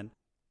medicine.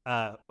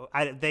 I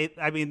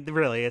mean,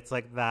 really, it's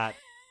like that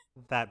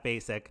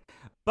basic.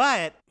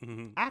 But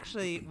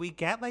actually, we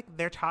get like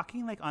they're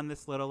talking like on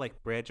this little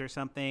like bridge or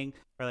something,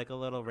 or like a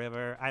little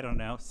river. I don't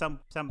know, some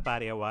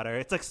body of water.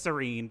 It's like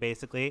serene,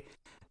 basically.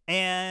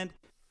 And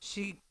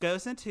she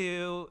goes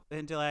into,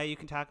 and Delilah, you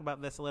can talk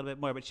about this a little bit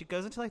more, but she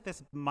goes into like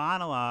this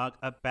monologue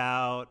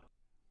about.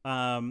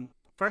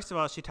 First of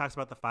all, she talks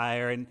about the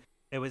fire, and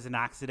it was an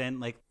accident,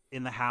 like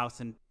in the house,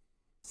 and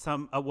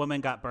a woman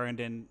got burned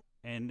and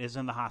is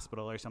in the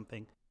hospital or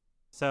something.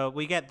 So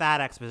we get that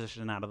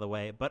exposition out of the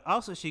way, but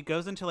also she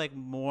goes into like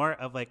more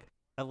of like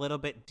a little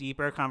bit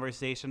deeper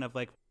conversation of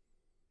like,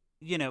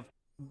 you know,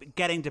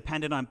 getting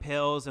dependent on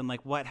pills and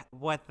like what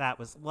that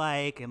was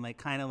like, and like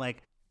kind of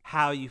like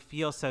how you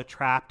feel so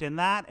trapped in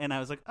that. And I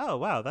was like, oh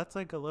wow, that's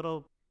like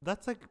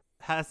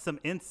has some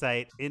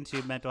insight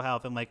into mental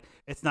health, and like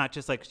it's not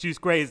just like she's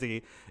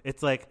crazy,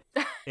 it's like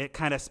it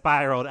kind of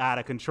spiraled out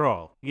of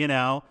control, you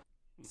know.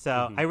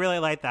 So I really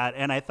like that.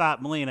 And I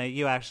thought, Melina,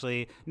 you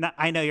actually,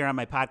 I know you're on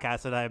my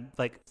podcast and I'm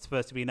like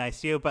supposed to be nice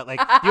to you, but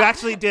like you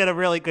actually did a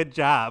really good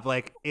job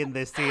like in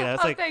this scene. I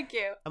was like, thank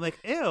you. I'm like,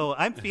 ew,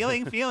 I'm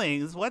feeling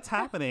feelings. What's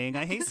happening?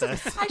 I hate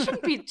this. I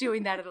shouldn't be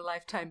doing that in a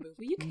Lifetime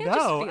movie. You can't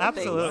No, just feel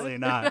absolutely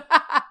not.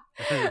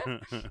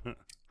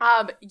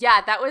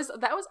 Yeah, that was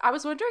I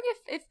was wondering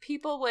if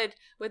people would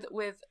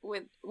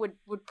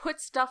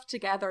put stuff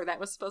together that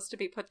was supposed to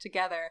be put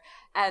together,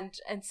 and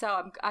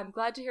so I'm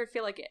glad to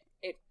feel like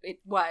it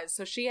was.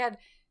 So she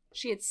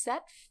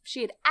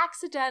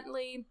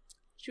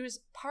was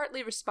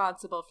partly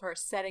responsible for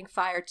setting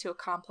fire to a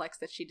complex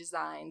that she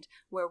designed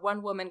where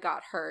one woman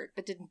got hurt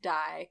but didn't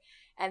die.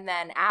 And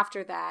then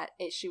after that,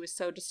 she was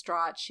so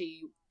distraught,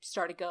 she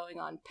started going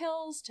on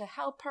pills to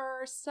help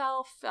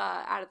herself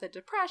out of the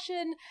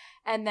depression.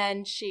 And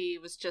then she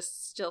was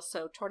just still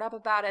so torn up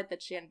about it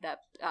that she ended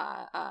up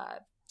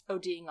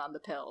ODing on the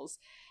pills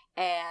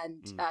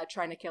and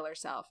trying to kill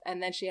herself.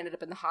 And then she ended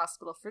up in the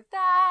hospital for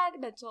that,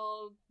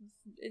 mental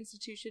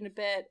institution a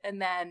bit.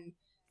 And then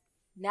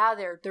now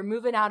they're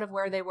moving out of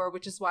where they were,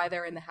 which is why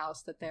they're in the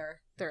house that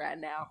they're at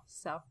now.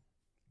 So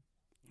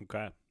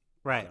okay,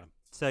 right.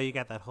 So you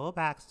got that whole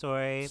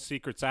backstory.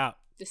 Secret's out.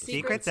 The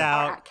secret's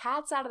out. out.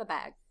 Cat's out of the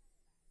bag.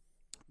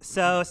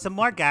 So some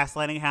more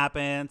gaslighting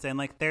happens, and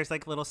like there's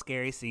like little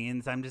scary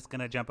scenes. I'm just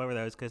gonna jump over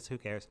those because who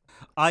cares?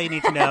 All you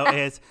need to know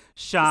is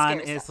Sean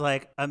is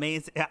like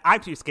amazing. I'm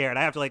too scared.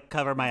 I have to like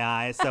cover my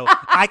eyes, so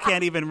I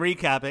can't even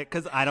recap it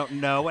because I don't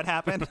know what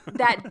happened.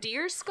 That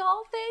deer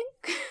skull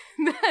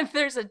thing.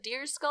 There's a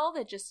deer skull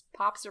that just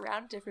pops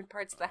around different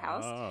parts of the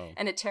house,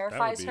 and it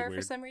terrifies her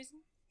for some reason.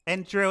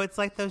 And Drew, it's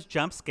like those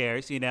jump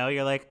scares, you know?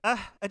 You're like, a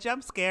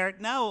jump scare?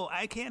 No,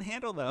 I can't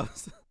handle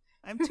those.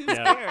 I'm too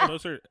scared.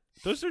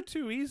 Those are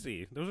too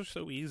easy. Those are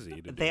so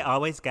easy to do. They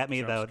always get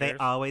me, though. Scares? They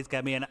always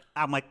get me, and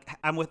I'm like,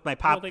 I'm with my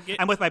popcorn.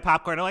 I'm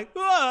like,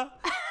 ah!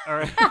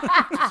 Or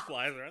just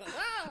flies around.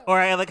 Or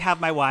I like have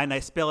my wine, and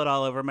I spill it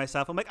all over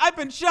myself. I'm like, I've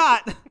been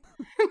shot.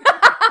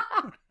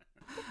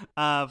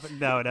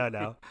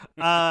 No.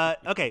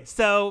 Okay,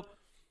 so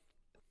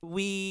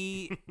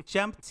we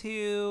jump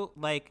to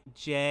like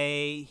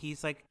Jay.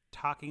 He's like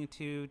talking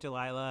to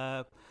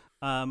Delilah.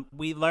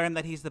 We learn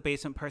that he's the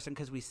basement person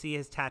because we see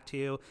his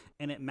tattoo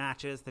and it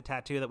matches the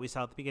tattoo that we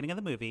saw at the beginning of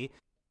the movie.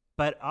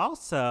 But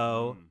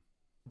also,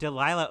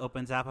 Delilah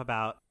opens up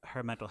about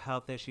her mental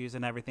health issues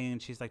and everything.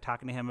 And she's like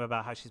talking to him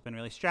about how she's been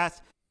really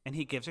stressed. And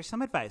he gives her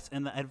some advice.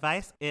 And the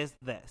advice is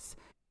this: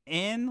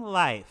 in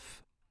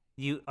life,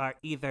 you are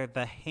either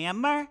the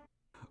hammer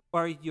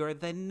or you're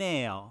the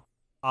nail.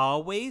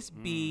 Always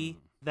be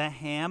the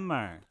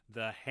hammer.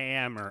 The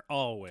hammer,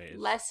 always.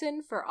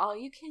 Lesson for all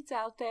you kids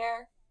out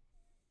there.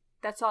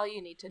 That's all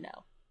you need to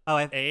know. Oh,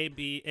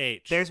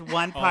 ABH. There's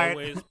one part.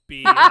 Always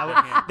be the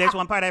hammer. There's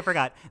one part I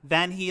forgot.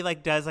 Then he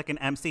like does like an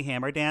MC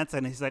Hammer dance,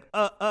 and he's like,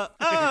 oh.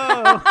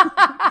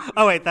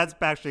 Oh wait, that's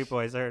Backstreet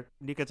Boys or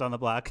New Kids on the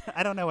Block.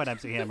 I don't know what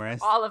MC Hammer is.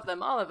 All of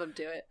them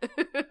do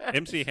it.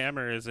 MC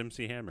Hammer is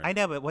MC Hammer. I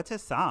know, but what's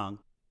his song?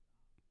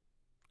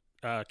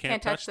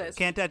 Can't touch this.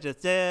 Can't touch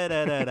this. Da,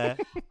 da, da, da,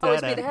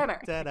 Always da, be the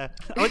hammer. Da, da.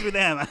 Always be the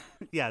hammer.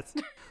 Yes.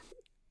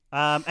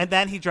 And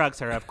then he drugs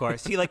her, of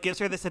course. He like gives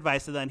her this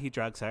advice, and then he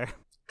drugs her.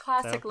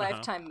 Classic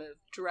Lifetime move.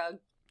 Drug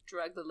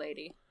the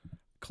lady.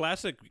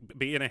 Classic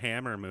being a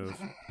hammer move,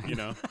 you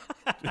know.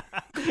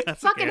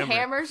 Fucking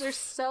hammers are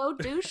so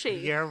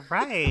douchey. You're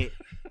right.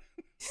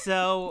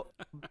 So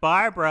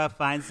Barbara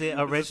finds the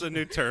original. Is this a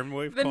new term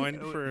we've coined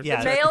for?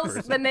 Yeah.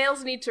 The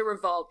nails need to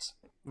revolt.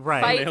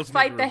 Right.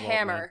 Fight the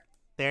hammer. Man.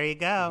 There you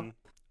go.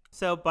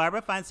 So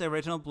Barbara finds the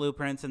original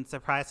blueprints, and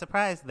surprise,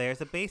 surprise,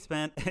 there's a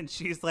basement. And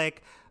she's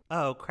like,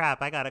 oh,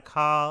 crap, I got to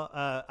call.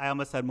 I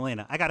almost said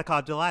Melina. I got to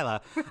call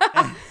Delilah.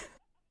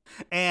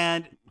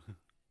 And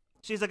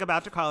she's like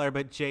about to call her,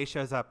 but Jay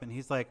shows up, and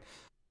he's like,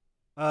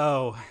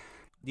 oh,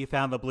 you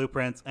found the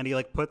blueprints. And he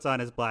like puts on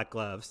his black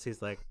gloves.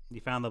 He's like,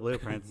 you found the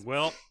blueprints.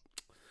 Well,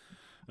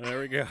 there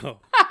we go.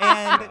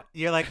 And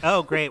you're like,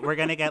 oh, great. We're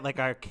going to get like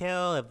our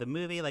kill of the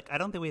movie. Like, I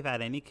don't think we've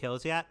had any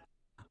kills yet.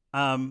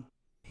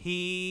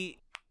 He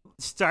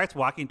starts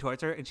walking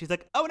towards her, and she's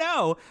like, oh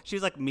no.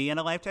 She's like me in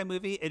a Lifetime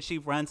movie, and she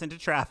runs into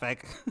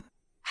traffic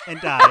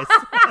and dies.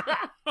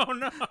 Oh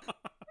no.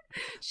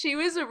 She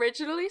was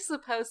originally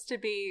supposed to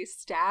be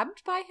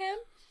stabbed by him.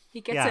 He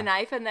gets a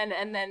knife, and then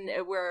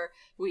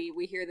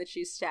we hear that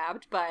she's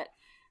stabbed, but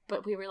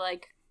we were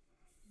like,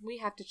 we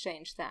have to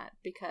change that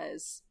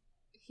because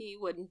he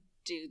wouldn't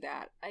do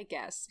that, I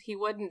guess. He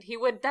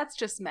would, that's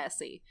just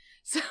messy.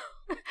 So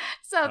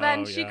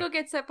then Shiko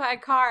gets hit by a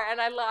car,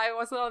 and I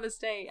wasn't on this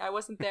day. I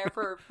wasn't there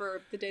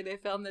for the day they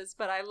filmed this,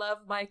 but I love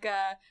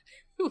Micah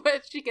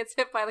when she gets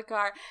hit by the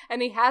car,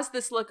 and he has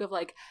this look of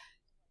like,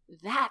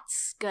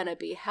 that's gonna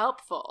be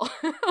helpful.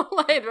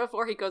 Like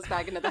before he goes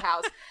back into the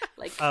house.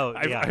 Like,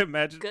 I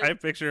imagine, I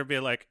picture it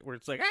being like, where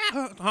it's like,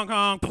 Hong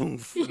Kong, boom.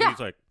 And he's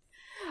like,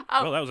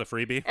 well, that was a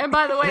freebie. And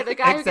by the way, the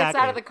guy who gets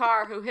out of the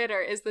car who hit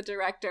her is the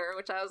director,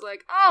 which I was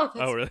like, oh,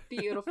 that's really?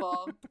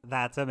 Beautiful.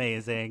 That's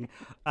amazing.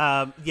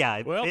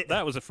 Yeah. Well,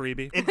 that was a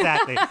freebie.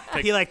 Exactly.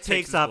 He like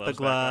takes off the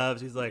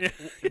gloves gloves. He's like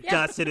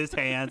dusted his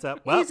hands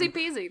up. Well, easy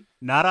peasy.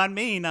 Not on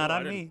me. Not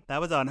on me.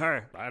 That was on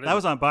her. That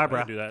was on Barbara.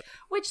 I didn't do that.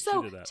 Which,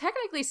 so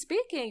technically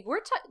speaking,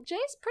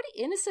 Jay's pretty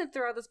innocent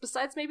throughout this.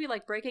 Besides maybe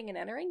like breaking and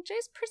entering,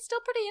 Jay's still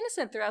pretty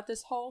innocent throughout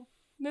this whole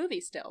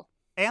movie still.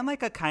 And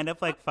like a kind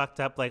of like fucked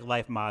up like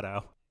life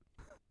motto.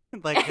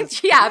 Like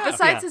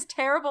besides his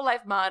terrible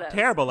life motto.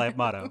 Terrible life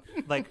motto.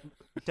 Like,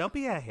 don't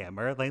be a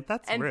hammer. Like,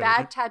 that's and rude.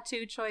 Bad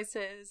tattoo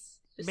choices.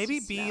 Maybe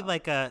be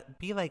like a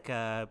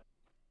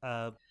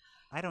I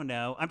don't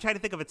know. I'm trying to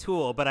think of a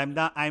tool, but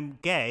I'm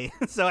gay,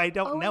 so I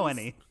don't know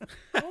any.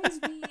 Always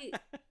be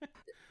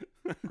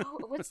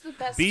what's the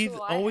best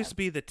tool always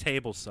be the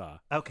table saw.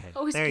 Okay.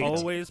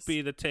 Always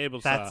be the table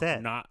saw. That's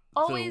it. Not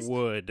the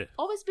wood.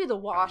 Always be the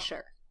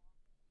washer.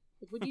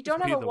 When you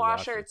don't have a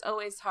washer, it's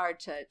always hard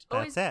to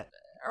That's it.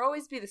 Or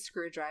always be the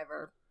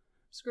screwdriver.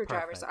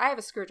 Screwdriver. So I have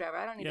a screwdriver.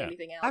 I don't need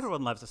anything else.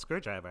 Everyone loves a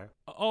screwdriver.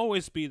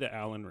 Always be the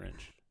Allen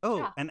wrench.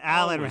 Oh, an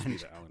Allen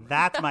wrench.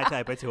 That's my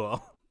type of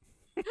tool.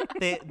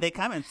 They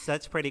come in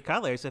such pretty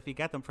colors if you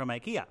get them from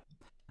IKEA.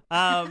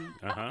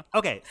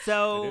 Okay,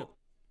 so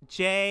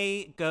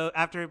Jay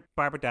after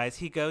Barbara dies,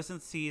 he goes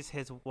and sees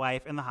his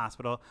wife in the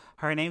hospital.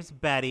 Her name's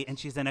Betty, and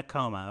she's in a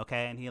coma.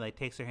 Okay, and he like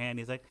takes her hand.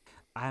 He's like,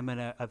 "I'm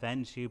gonna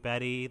avenge you,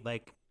 Betty.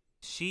 Like,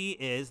 she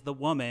is the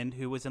woman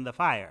who was in the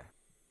fire."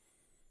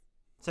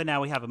 So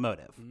now we have a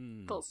motive.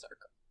 Full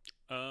circle.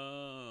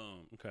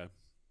 Oh, okay.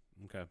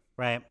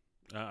 Right.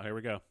 Here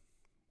we go.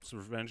 It's a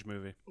revenge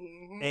movie.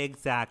 Mm-hmm.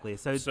 Exactly.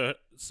 So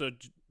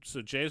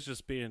Jay's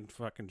just being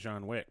fucking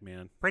John Wick,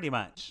 man. Pretty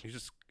much. He's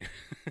just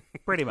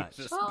pretty much.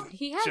 Well,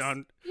 he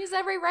has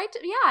every right to.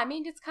 Yeah, I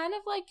mean, it's kind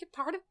of like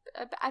part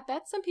of. I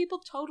bet some people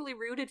totally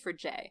rooted for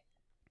Jay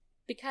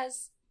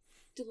because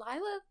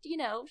Delilah,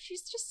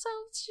 she's just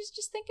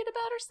thinking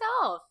about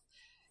herself,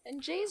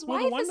 and Jay's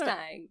wife is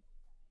dying.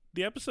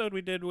 The episode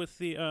we did with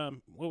the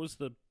what was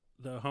the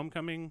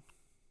homecoming?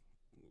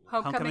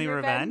 Homecoming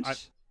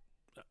Revenge.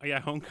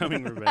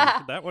 Homecoming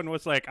Revenge. That one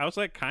was like, I was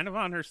like kind of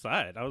on her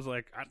side. I was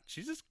like,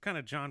 she's just kind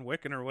of John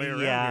Wicking her way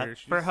around here.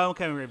 For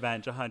Homecoming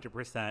Revenge,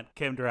 100%.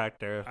 Kim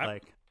director,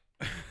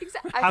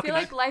 Exactly. I feel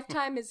like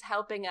Lifetime is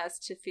helping us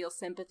to feel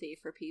sympathy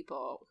for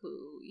people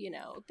who,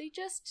 they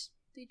just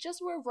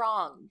were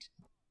wronged.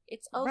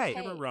 It's okay. Right.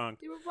 They were wronged.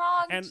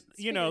 And,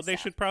 they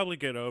should probably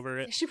get over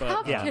it. They should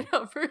probably get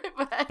over it.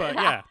 But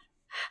yeah.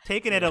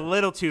 Taking it a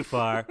little too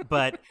far,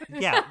 but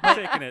yeah.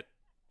 Taking it.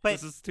 But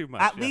this is too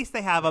much. At least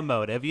they have a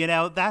motive.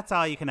 That's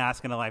all you can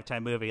ask in a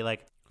Lifetime movie.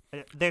 Like,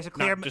 there's a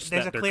clear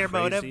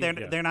motive.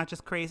 They're not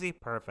just crazy.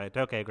 Perfect.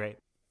 Okay, great.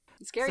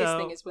 The scariest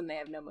thing is when they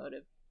have no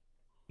motive.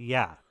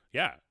 Yeah.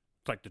 Yeah.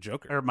 It's like the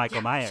Joker or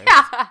Michael Myers.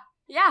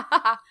 Yeah.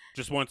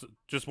 Just wants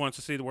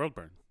to see the world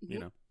burn.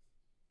 Mm-hmm.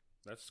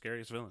 That's the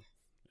scariest villain.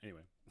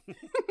 Anyway.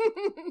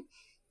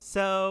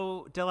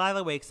 So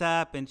Delilah wakes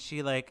up and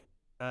she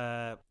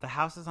the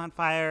house is on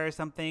fire or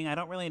something. I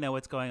don't really know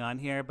what's going on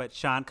here, but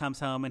Sean comes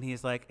home and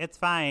he's like, "It's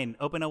fine.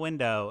 Open a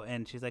window."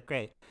 And she's like,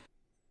 "Great."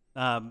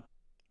 No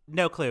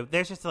clue.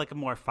 There's just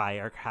more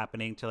fire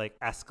happening to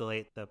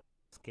escalate the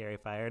scary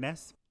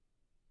fireness.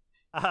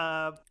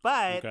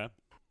 But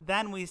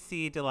then we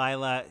see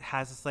Delilah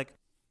has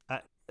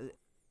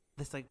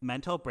this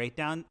mental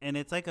breakdown, and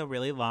it's a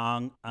really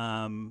long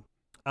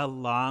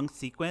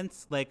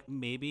sequence.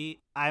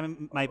 Maybe I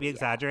might be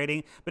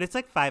exaggerating, but it's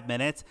 5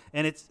 minutes,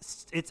 and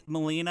it's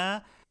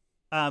Melina.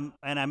 And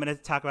I'm going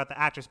to talk about the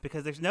actress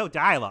because there's no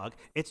dialogue.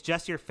 It's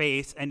just your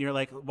face, and you're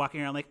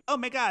walking around "Oh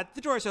my God,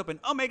 the door's open.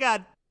 Oh my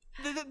God,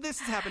 this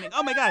is happening.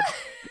 Oh my God."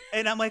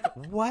 And I'm like,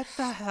 what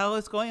the hell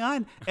is going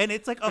on? And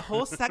it's a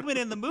whole segment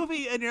in the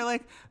movie, and you're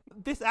like,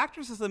 this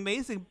actress is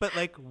amazing, but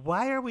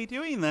why are we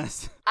doing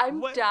this?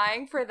 I'm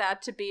dying for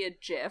that to be a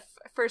GIF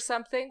for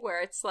something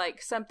where it's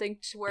something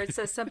where it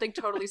says something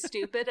totally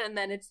stupid, and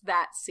then it's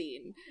that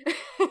scene.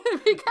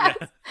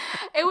 Because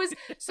it was,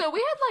 so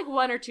we had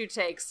one or two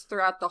takes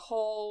throughout the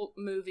whole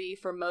movie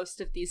for most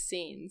of these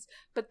scenes,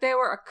 but there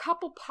were a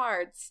couple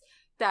parts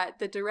that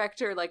the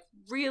director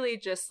really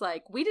just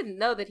we didn't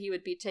know that he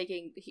would be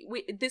taking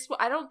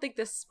I don't think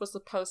this was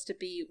supposed to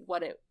be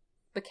what it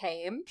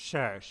became.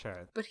 Sure.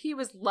 But he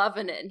was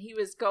loving it, and he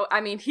was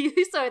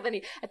then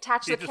he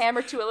attached the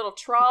camera to a little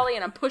trolley,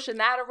 and I'm pushing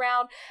that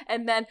around,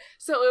 and then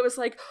so it was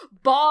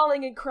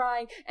bawling and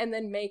crying, and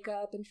then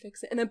makeup and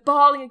fix it, and then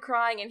bawling and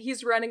crying, and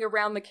he's running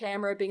around the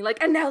camera being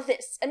and now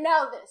this, and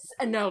now this,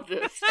 and now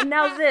this, and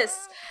now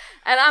this,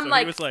 and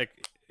I'm so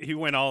he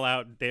went all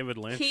out David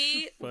Lynch.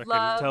 He Fucking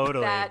loved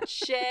Totally. that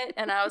shit,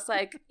 and I was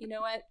like, you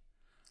know what?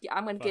 Yeah,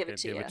 I'm gonna give it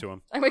to give you. it to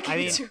him. I'm gonna give I it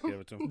mean, to him. Give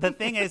it to him. The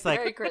thing is, like,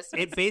 Merry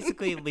Christmas. it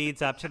basically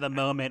leads up to the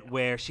moment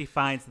where she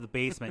finds the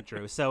basement,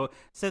 Drew. So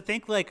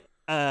think like,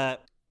 oh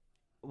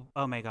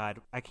my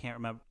God, I can't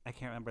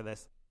remember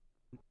this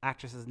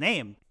actress's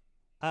name.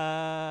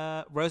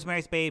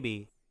 Rosemary's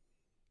Baby.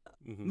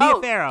 Mhm. Mia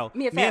Oh, Farrow.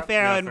 Mia Mia Farrow.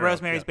 Farrow Mia and Farrow,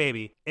 Rosemary's yeah.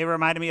 Baby. It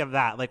reminded me of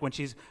that, like when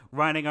she's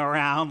running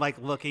around, like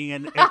looking,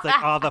 and it's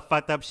like all the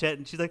fucked up shit,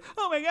 and she's like,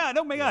 "Oh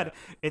my god!"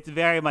 It's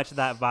very much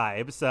that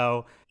vibe.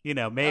 So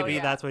maybe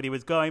yeah. that's what he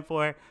was going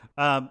for.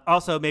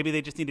 Also, maybe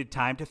they just needed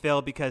time to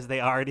fill because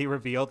they already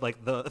revealed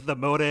like the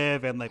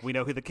motive, and like we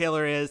know who the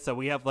killer is, so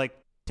we have like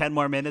 10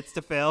 more minutes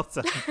to fill.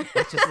 So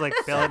let's just like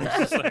fill it.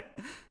 Just like,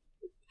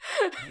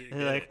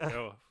 They're like,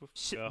 go.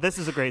 This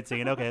is a great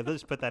scene. Okay, let's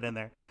just put that in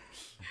there.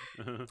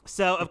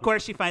 So of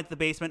course she finds the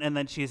basement, and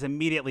then she's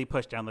immediately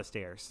pushed down the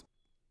stairs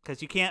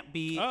because you can't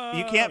be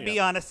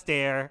on a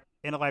stair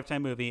in a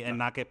Lifetime movie and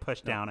not get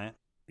pushed down it.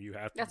 You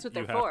have to. That's what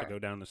you they're have for. to go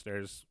down the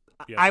stairs.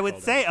 You have I to would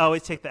fall say down.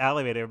 always take the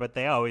elevator, but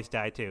they always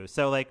die too.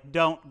 So like,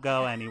 don't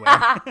go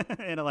anywhere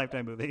in a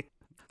Lifetime movie.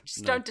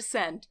 Just No. don't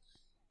descend.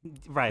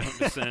 Right. Don't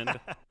descend.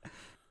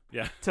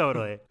 Yeah.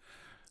 Totally.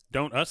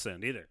 Don't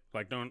ascend either.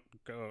 Like, don't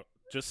go.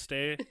 Just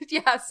stay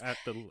Yes. at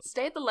the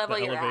Stay at the level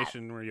you're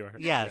elevation where you are.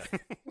 Yes.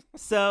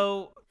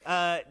 So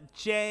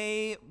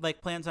Jay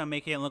like plans on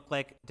making it look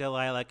like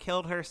Delilah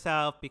killed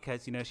herself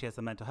because she has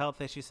a mental health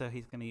issue, so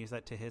he's going to use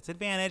that to his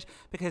advantage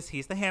because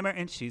he's the hammer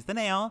and she's the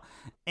nail,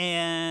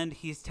 and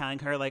he's telling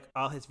her like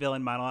all his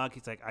villain monologue.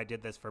 He's like, I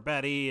did this for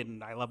Betty,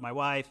 and I love my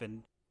wife,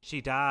 and she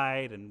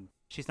died, and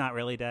she's not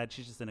really dead,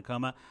 she's just in a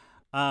coma.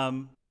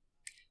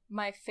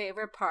 My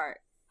favorite part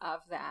of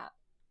that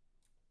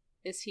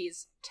is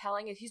he's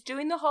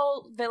doing the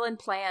whole villain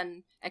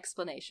plan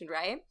explanation,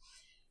 right?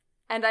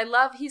 And I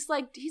love, he's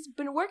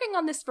been working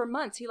on this for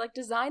months. He like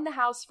designed the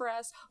house for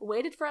us,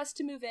 waited for us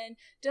to move in,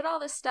 did all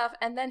this stuff,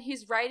 and then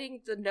he's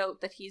writing the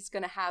note that he's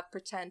gonna have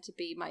pretend to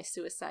be my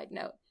suicide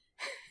note.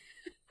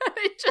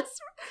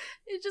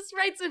 it just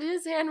writes in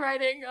his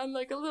handwriting on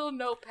like a little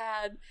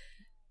notepad.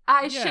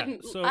 I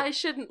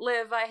shouldn't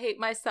live. I hate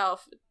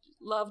myself.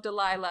 Love,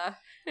 Delilah.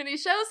 And he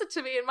shows it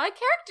to me, and my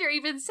character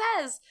even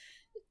says,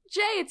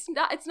 Jay, it's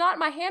not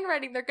my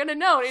handwriting, they're gonna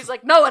know. And he's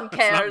like, no one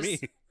cares.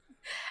 It's not me.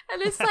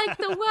 And it's like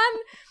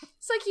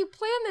it's like you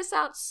plan this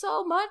out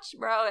so much,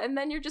 bro, and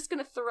then you're just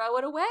gonna throw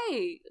it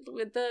away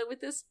with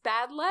this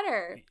bad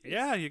letter.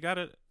 Yeah, you got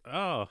it.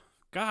 Oh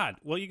God.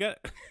 Well, you got.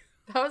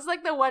 That was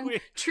like the one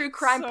Wait, true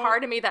crime so-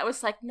 part of me that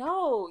was like,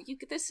 no, you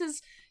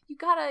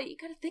gotta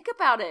think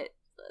about it.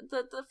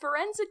 The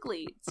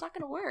forensically, it's not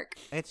gonna work.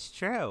 It's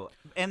true.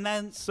 And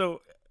then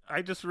So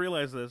I just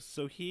realized this.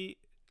 So he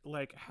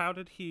how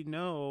did he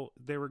know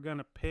they were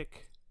gonna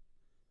pick?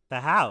 the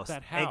house.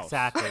 That house.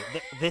 Exactly.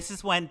 This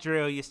is when,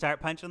 Drew, you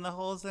start punching the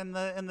holes in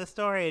the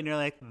story, and you're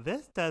like,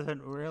 this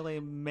doesn't really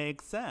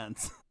make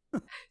sense.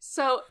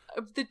 So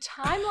the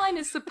timeline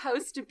is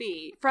supposed to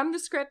be from the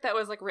script that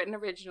was like written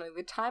originally.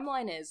 The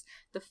timeline is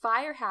the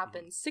fire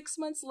happens 6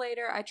 months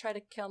later. I try to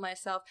kill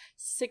myself.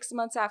 6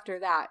 months after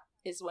that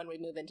is when we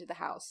move into the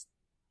house.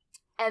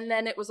 And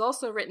then it was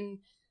also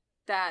written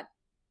that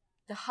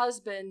the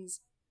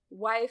husband's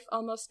wife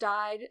almost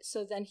died,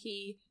 so then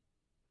he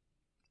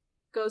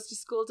goes to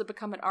school to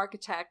become an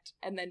architect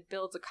and then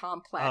builds a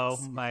complex. Oh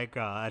my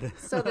God.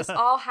 So this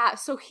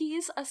so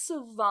he's a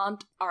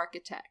savant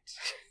architect,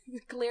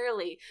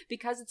 clearly,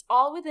 because it's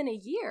all within a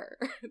year.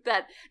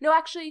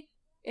 Actually,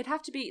 it'd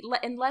have to be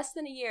in less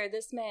than a year.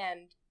 This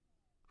man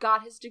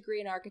got his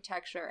degree in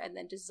architecture and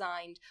then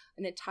designed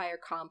an entire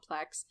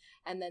complex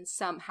and then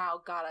somehow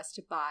got us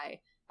to buy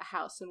a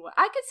house. And what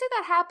I could see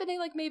that happening,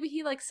 like maybe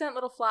he like sent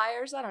little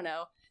flyers. I don't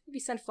know. Maybe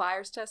send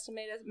flyers to us to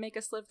make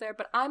us live there.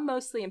 But I'm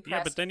mostly impressed.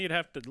 Yeah, but then you'd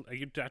have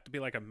to be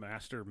like a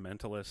master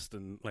mentalist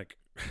and like.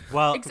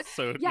 Well,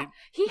 So Yeah,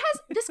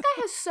 this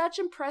guy has such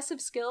impressive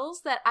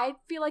skills that I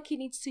feel like he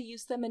needs to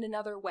use them in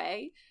another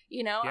way.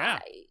 Yeah.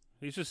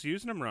 He's just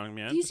using them wrong,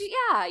 man. He's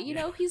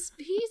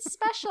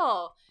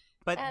special.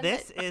 but and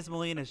this is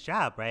Melina's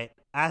job, right?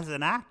 As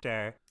an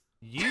actor,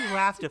 you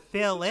have to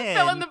fill in,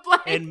 Fill in the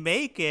blanks. and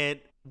make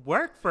it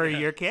work for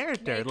your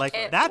character. Make Like,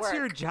 it that's work.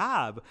 your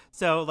job.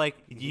 So, like,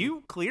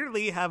 you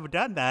clearly have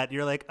done that.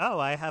 You're like, oh,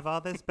 I have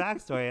all this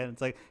backstory. And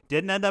it's like,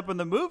 didn't end up in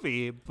the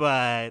movie,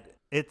 but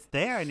it's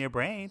there in your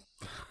brain.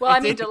 Well, I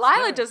It's mean, in-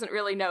 Delilah doesn't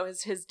really know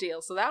his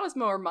deal, so that was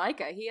more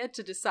Micah. He had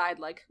to decide,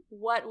 like,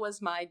 where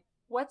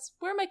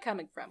am I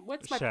coming from?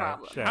 What's my Sure,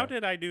 problem? sure. How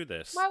did I do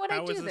this? Why would I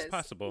How do is this? this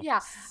possible?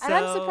 Yeah, and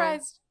I'm So-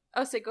 surprised.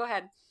 Oh, so go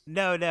ahead.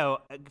 No.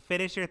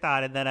 Finish your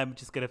thought, and then I'm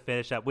just going to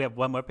finish up. We have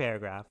one more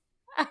paragraph.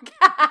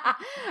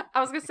 I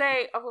was gonna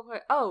say,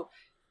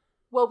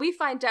 well, we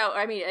find out.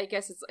 I mean, I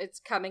guess it's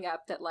coming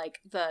up that like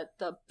the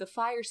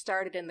fire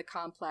started in the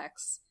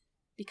complex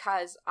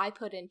because I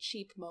put in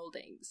cheap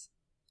moldings,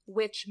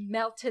 which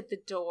melted the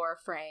door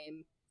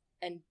frame,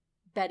 and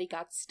Betty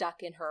got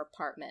stuck in her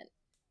apartment.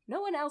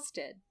 No one else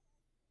did,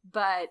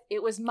 but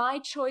it was my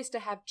choice to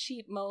have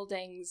cheap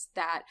moldings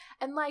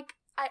and like.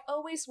 I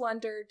always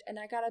wondered, and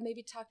I gotta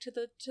maybe talk to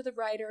the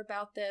writer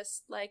about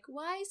this. Like,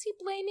 why is he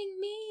blaming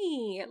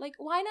me? Like,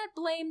 why not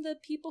blame the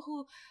people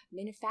who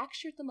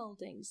manufactured the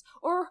moldings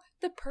or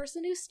the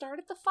person who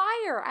started the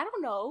fire? I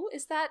don't know.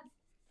 Is that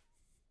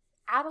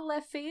out of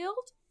left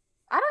field?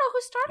 I don't know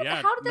who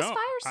started. How did this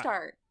fire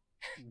start?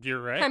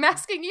 You're right. I'm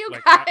asking you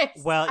Like,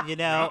 guys. Well, you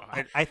know,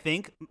 No, I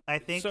think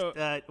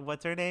So-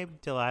 what's her name?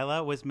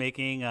 Delilah was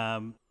making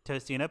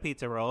Tostino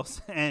pizza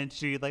rolls, and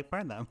she like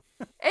burned them.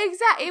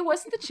 Exactly. It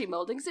wasn't the cheap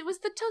moldings. It was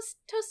the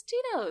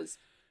Tostinos.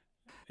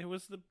 It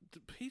was the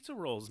pizza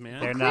rolls, man.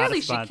 They're not Clearly,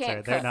 a she sponsor.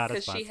 can't They're cook not a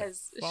because she sponsor.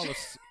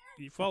 has.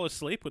 You fall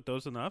asleep with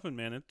those in the oven,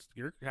 man.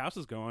 Your house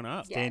is going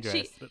up. Yeah,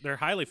 dangerous. They're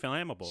highly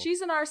flammable.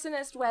 She's an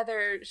arsonist,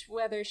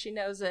 whether she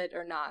knows it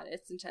or not.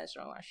 It's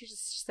intentional. She's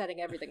just setting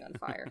everything on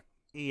fire.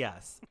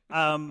 Yes.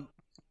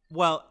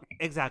 Well,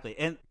 exactly.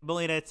 And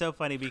Melina, it's so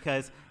funny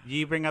because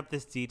you bring up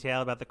this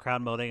detail about the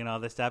crown molding and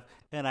all this stuff,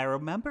 and I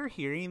remember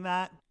hearing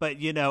that, but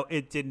you know,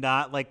 it did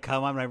not like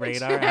come on my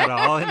radar at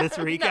all in this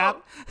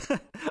recap.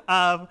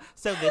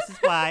 So this is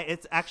why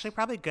it's actually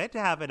probably good to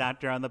have an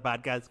actor on the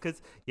podcast,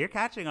 because you're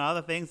catching all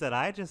the things that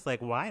I just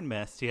like wine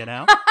missed, you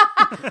know?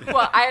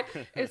 Well,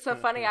 it's so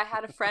funny. I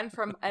had a friend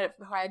who I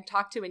hadn't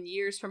talked to in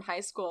years from high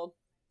school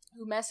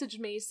who messaged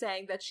me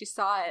saying that she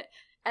saw it.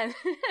 And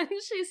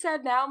she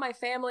said, now my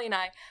family and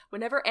I,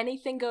 whenever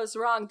anything goes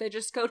wrong, they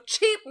just go,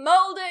 cheap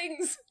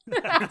moldings.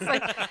 I was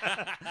like,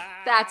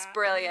 that's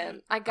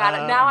brilliant. I got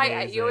it. Now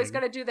you always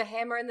got to do the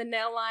hammer and the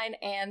nail line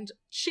and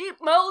cheap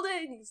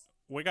moldings.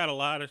 We got a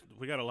lot of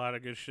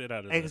good shit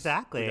out of this.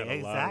 Exactly, We got a lot of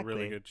exactly.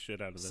 really good shit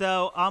out of this.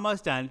 So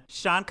almost done.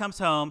 Sean comes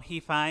home.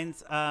 He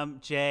finds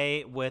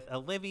Jay with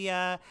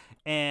Olivia,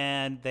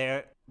 and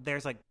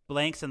there's like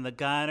blanks in the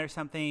gun or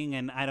something,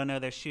 and I don't know.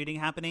 There's shooting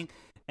happening,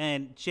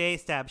 and Jay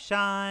stabs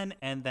Sean,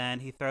 and then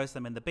he throws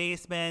them in the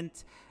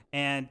basement.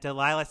 And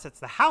Delilah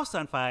sets the house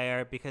on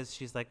fire because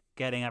she's like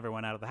getting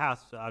everyone out of the house.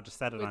 So I'll just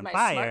set it With on my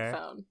fire.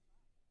 smartphone.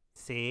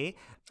 See?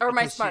 Or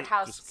my Because smart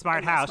house.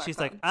 Smart or my house. She's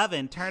like, smartphone.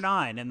 oven, turn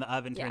on. And the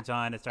oven Yeah. turns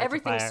on. It starts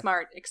Everything's a fire.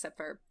 smart except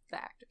for the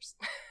actors.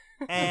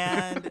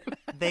 And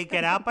they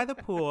get out by the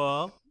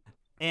pool,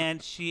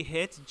 and she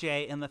hits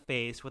Jay in the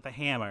face with a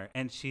hammer.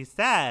 And she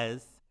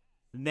says,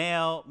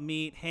 nail,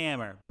 meat,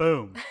 hammer.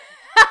 Boom.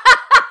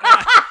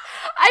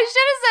 I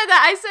should have said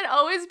that. I said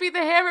always be the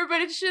hammer,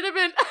 but it should have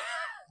been.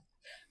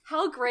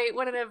 How great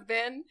would it have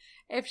been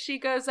if she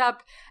goes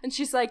up and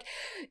she's like,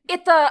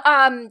 get the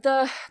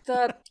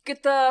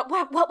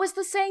what was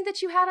the saying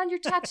that you had on your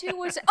tattoo?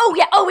 Was it, oh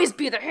yeah, always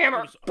be the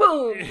hammer.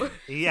 Boom.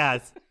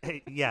 Yes.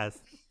 Yes.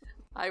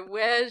 I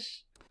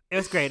wish. It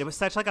was great. It was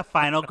such like a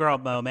final girl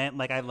moment.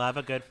 Like, I love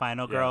a good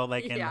final girl,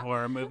 like in Yeah.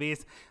 horror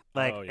movies.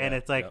 Like, Oh, yeah, and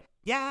it's like,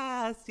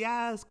 yeah.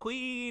 yes,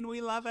 queen,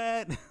 we love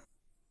it.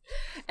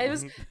 It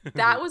was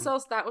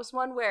that was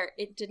one where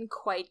it didn't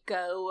quite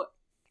go.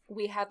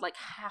 We had like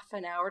half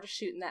an hour to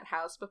shoot in that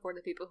house before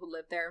the people who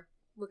lived there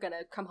were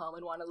gonna come home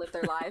and want to live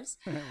their lives.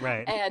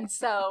 Right. And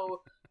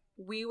so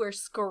we were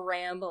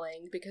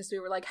scrambling because we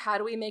were like, how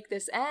do we make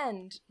this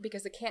end?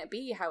 Because it can't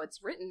be how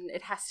it's written.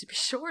 It has to be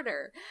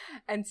shorter.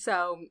 And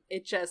so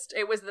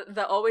it was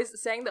the always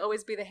saying the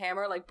always be the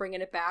hammer, like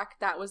bringing it back.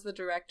 That was the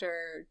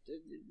director,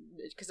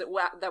 because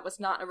that was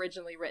not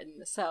originally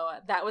written. So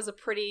that was a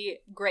pretty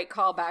great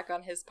callback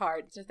on his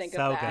part to think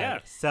So of that. good. Yeah.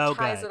 So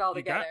Ties good. it all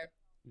You got- together.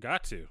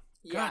 Got to.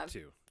 Yeah.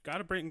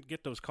 Got to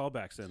get those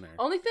callbacks in there.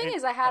 Only thing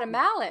is I had a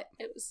mallet.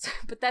 It was,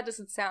 but that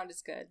doesn't sound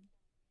as good.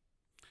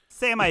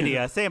 Same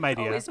idea. Same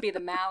idea. Always be the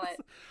mallet.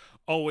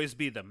 Always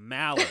be the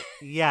mallet.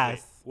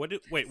 Yes. What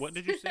did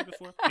you say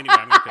before? Anyway,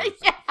 I'm gonna cut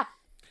this out. Yeah.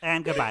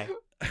 And goodbye.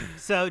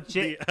 So,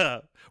 Jay.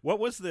 What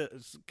was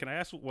can I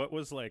ask what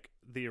was like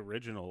the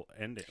original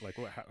ending? Like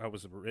how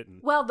was it written?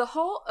 Well,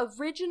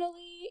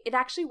 originally, it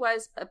actually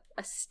was a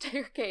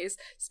staircase.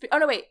 Oh,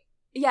 no, wait.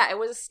 Yeah, it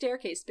was a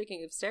staircase,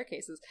 speaking of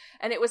staircases.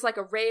 And it was like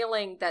a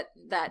railing that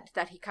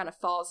he kind of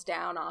falls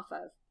down off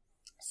of.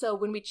 So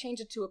when we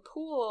changed it to a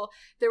pool,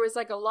 there was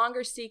like a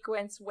longer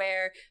sequence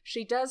where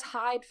she does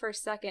hide for a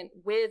second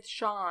with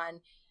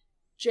Sean.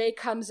 Jay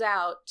comes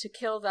out to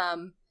kill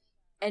them,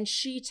 and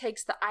she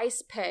takes the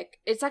ice pick.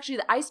 It's actually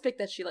the ice pick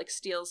that she like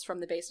steals from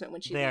the basement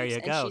when she There leaves.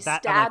 you and go. she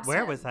That, stabs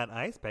where him. was that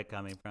ice pick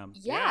coming from?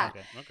 Yeah.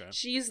 Okay.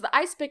 She uses the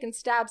ice pick and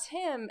stabs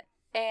him,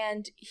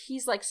 and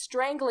he's like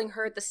strangling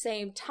her at the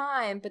same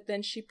time, but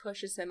then she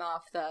pushes him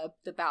off the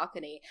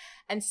balcony.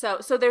 And so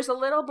there's a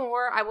little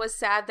more. I was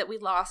sad that we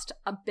lost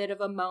a bit of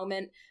a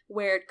moment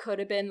where it could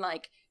have been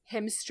like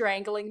him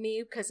strangling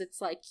me, because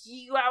it's like,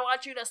 I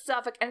want you to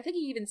suffocate. And I think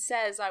he even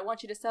says, I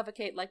want you to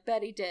suffocate like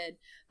Betty did.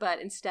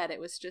 But instead it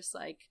was just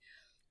like,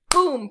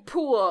 boom,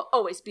 pool,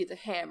 always be the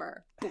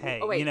hammer. Boom. Hey,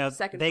 oh, wait, you know,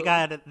 second they pool.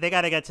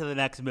 got to get to the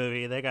next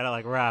movie. They got to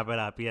like wrap it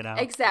up, you know.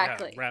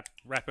 Exactly. Yeah,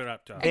 wrap it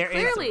up, Tom. And There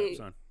is- clearly,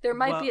 Son. there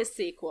might Well- be a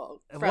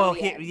sequel from Well,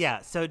 the end. yeah.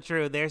 So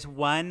Drew, there's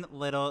one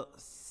little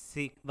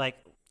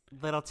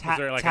little Is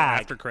there like tag.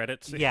 an after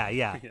credits? Yeah,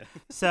 yeah.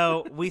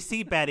 So we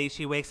see Betty.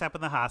 She wakes up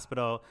in the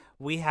hospital.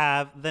 We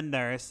have the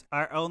nurse,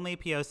 our only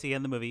POC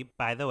in the movie,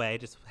 by the way.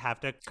 Just have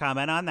to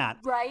comment on that.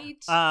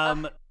 Right?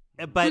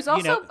 but who's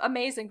also you know,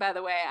 amazing, by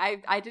the way.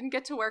 I didn't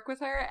get to work with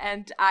her,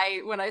 and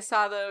when I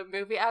saw the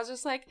movie, I was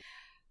just like,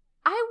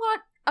 I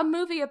want a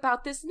movie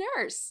about this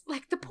nurse.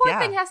 Like, the poor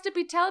thing has to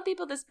be telling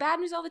people this bad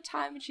news all the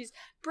time, and she's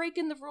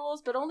breaking the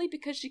rules, but only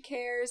because she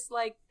cares.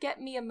 Like, get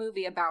me a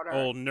movie about her.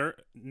 Old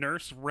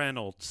Nurse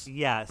Reynolds.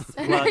 yes.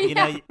 Well, you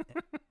know,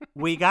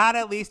 we got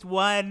at least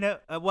one.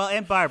 Well,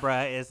 and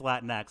Barbara is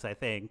Latinx, I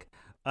think.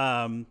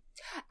 And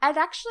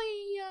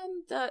actually,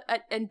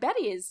 and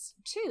Betty is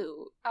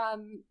too.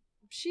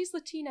 She's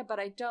Latina, but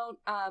I don't.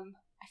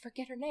 I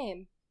forget her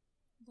name.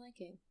 I'm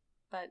blanking.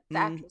 But the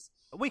actress.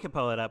 We could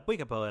pull it up.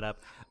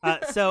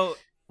 So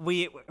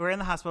we're in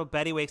the hospital.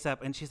 Betty wakes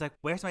up and she's like,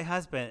 "Where's my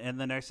husband?" And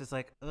the nurse is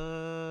like,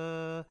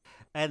 And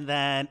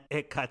then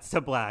it cuts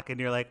to black, and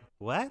you're like,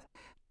 "What?"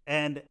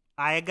 And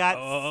I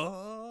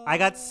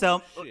got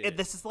so.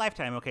 This is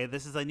Lifetime, okay?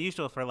 This is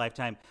unusual for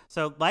Lifetime.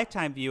 So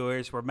Lifetime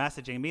viewers were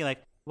messaging me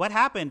like, "What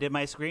happened? Did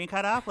my screen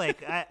cut off?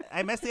 Like,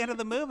 I missed the end of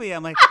the movie."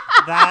 I'm like,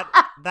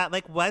 that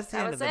like was the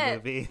end of the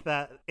movie.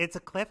 That it's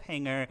a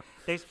cliffhanger.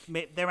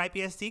 There might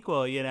be a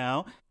sequel, you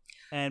know,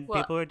 and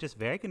people were just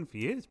very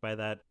confused by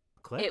that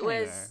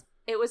cliffhanger.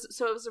 It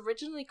was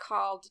originally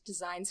called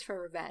Designs for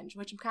Revenge,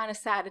 which I'm kind of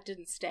sad it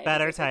didn't stay.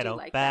 Better title.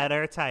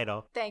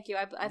 Title. Thank you.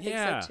 I think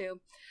so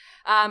too.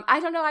 I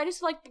don't know. I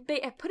just like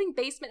putting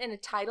basement in a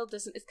title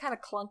doesn't. It's kind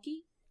of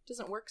clunky.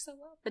 Doesn't work so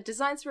well. But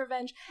Designs for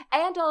Revenge,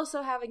 and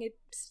also having it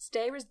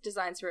stay with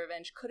Designs for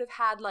Revenge, could have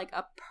had like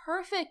a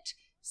perfect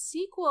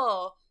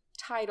sequel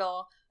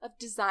title of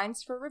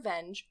Designs for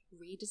Revenge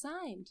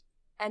redesigned.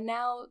 And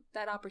now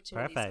that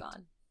opportunity's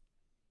gone.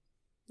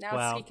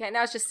 Now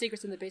it's just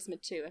Secrets in the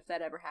Basement 2, if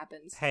that ever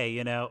happens. Hey,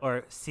 you know,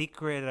 or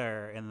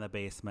Secreter in the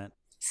Basement.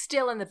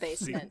 Still in the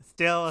basement.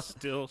 Still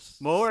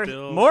more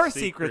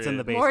secrets in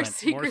the basement. More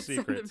secrets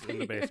in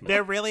the basement.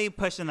 They're really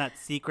pushing that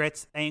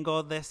secrets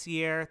angle this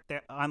year.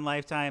 On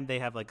Lifetime, they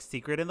have like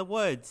Secret in the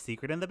Woods,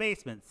 Secret in the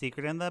Basement,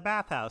 Secret in the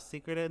Bathhouse,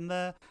 Secret in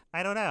the,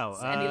 I don't know.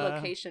 Any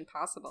location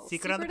possible.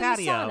 Secret on the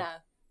patio. The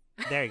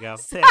there you go.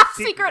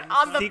 Secret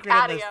on the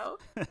patio.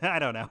 I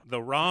don't know.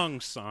 The wrong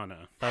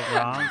sauna. That's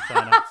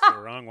the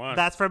wrong one.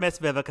 That's for Miss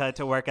Vivica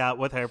to work out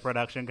with her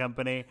production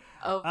company.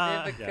 Oh,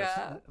 Vivica.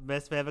 Yes.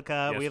 Miss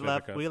Vivica. Yes,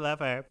 we love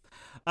her.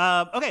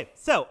 Okay,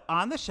 so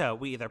on the show,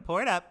 we either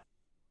pour it up,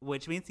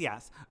 which means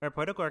yes, or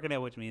pour a cork in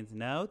it, which means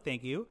no,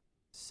 thank you.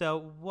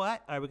 So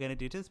what are we going to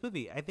do to this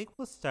movie? I think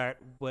we'll start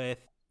with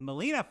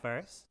Melina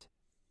first.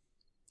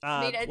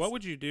 What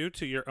would you do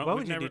to your own? What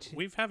would you do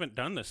we haven't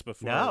done this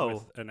before. No.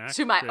 With an actress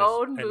to my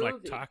own and, movie.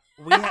 Like, talk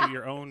to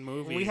your own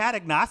movie. We had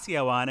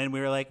Ignacio on, and we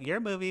were like,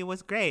 "Your movie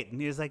was great," and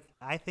he was like,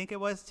 "I think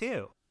it was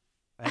too,"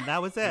 and that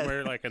was it. And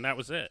we're like, and that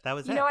was it. That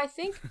was it. You know, I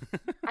think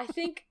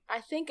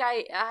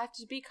I have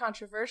to be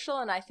controversial,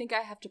 and I think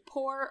I have to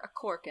pour a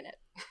cork in it.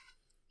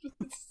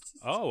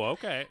 Oh,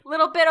 okay. A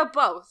little bit of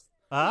both.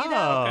 Oh, you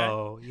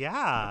know?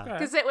 Yeah.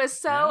 Because it was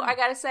so, I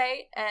gotta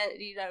say,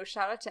 you know,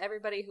 shout out to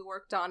everybody who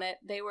worked on it.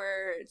 They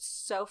were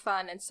so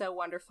fun and so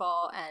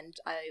wonderful, and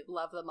I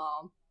love them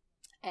all.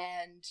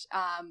 And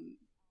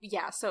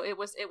yeah, so it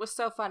was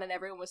so fun, and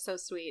everyone was so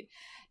sweet.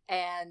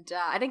 And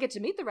I didn't get to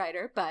meet the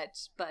writer, but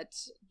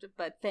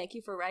thank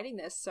you for writing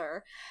this,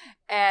 sir.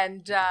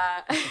 And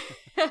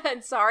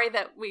and sorry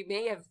that we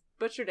may have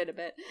butchered it a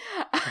bit,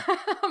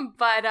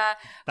 but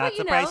that's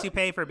the price you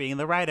pay for being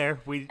the writer.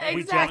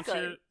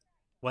 Exactly.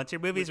 Once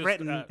your movie's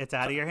written, it's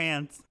out of your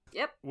hands.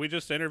 Yep. We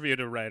just interviewed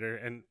a writer,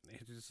 and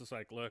he's just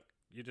like, "Look,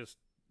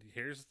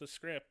 here's the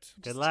script.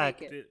 Good luck.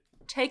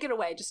 Take it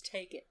away. Just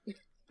take it.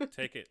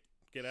 Take it.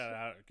 Get it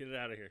out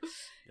of here."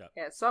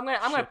 Yeah. So I'm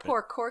gonna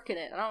pour cork in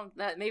it.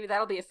 Maybe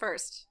that'll be a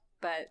first,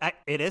 but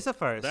it is a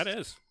first. That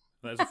is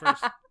a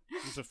first.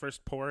 It's the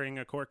first pouring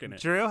a cork in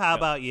it. Drew, how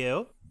about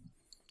you?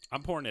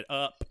 I'm pouring it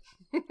up,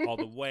 all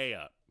the way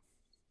up,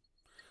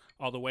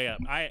 all the way up.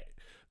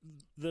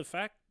 The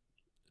fact.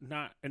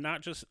 Not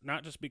just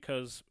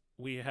because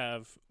we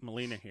have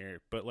Melina here,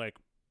 but like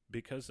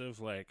because of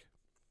like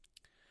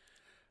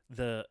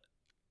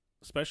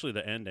especially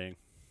the ending.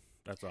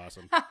 That's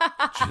awesome.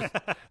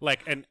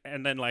 Like and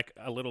then like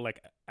a little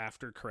like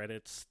after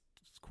credits,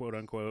 quote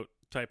unquote,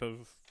 type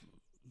of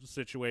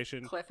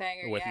situation.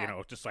 Cliffhanger with you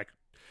know, just like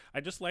I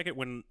just like it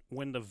when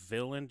the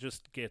villain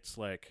just gets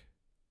like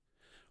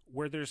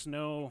where there's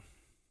been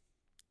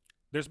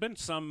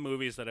some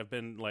movies that have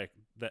been like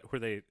that where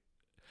they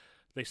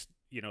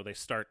you know, they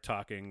start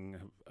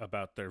talking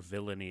about their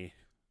villainy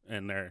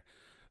and their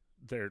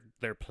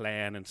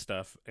plan and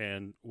stuff,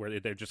 and where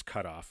they're just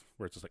cut off,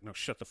 where it's just like, no,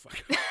 shut the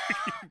fuck up.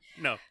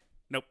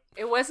 Nope.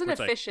 It wasn't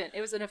efficient.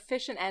 It was an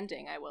efficient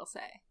ending, I will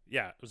say.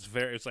 Yeah,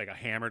 it's like a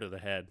hammer to the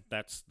head.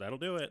 That'll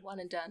do it. One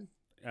and done.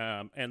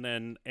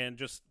 And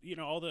just, you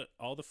know,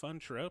 all the fun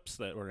tropes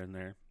that were in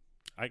there.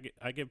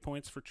 I give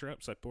points for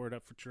tropes. I pour it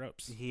up for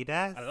tropes. He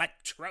does. I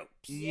like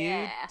tropes.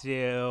 Yeah. You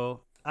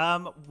do.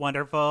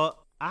 Wonderful.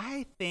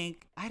 I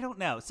don't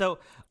know. So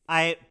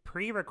I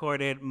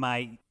pre-recorded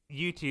my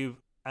YouTube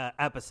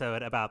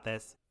episode about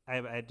this.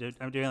 I'm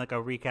doing like a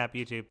recap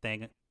YouTube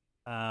thing.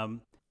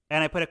 And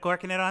I put a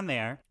cork in it on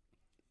there.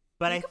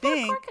 But I think put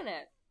a cork in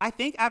it. I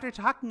think after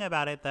talking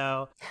about it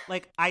though,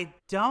 like I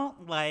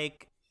didn't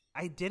like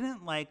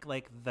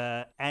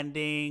the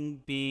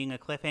ending being a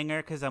cliffhanger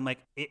because I'm like,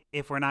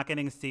 if we're not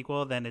getting a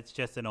sequel, then it's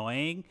just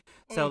annoying.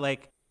 So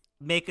like,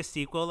 make a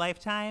sequel,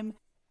 Lifetime.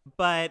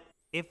 But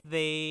if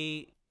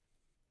they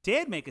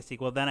did make a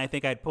sequel, then I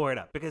think I'd pour it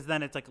up because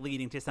then it's like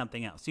leading to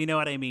something else. You know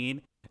what I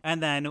mean?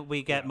 And then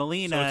we get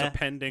Melina. So it's a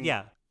pending.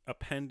 Yeah. A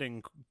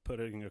pending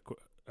putting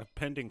a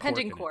pending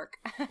cork.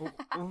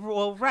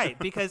 Well, right,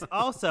 because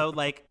also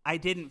like I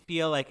didn't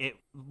feel like it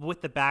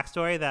with the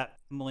backstory that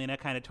Melina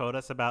kind of told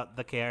us about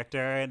the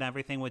character and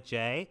everything with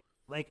Jay.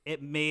 Like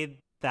it made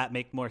that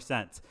make more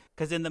sense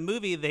because in the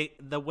movie,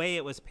 the way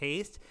it was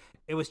paced,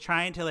 it was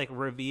trying to like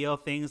reveal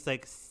things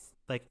like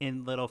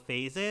in little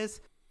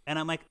phases. And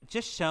I'm like,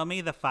 just show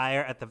me the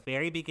fire at the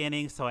very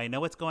beginning so I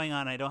know what's going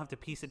on. I don't have to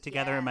piece it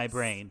together in my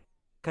brain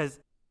because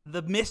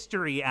the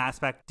mystery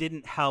aspect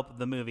didn't help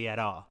the movie at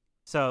all.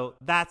 So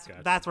that's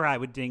where I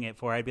would ding it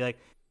for. I'd be like,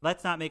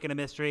 let's not make it a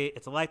mystery.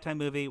 It's a Lifetime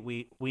movie.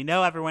 We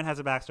know everyone has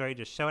a backstory.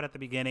 Just show it at the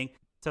beginning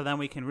so then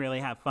we can really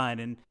have fun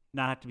and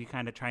not have to be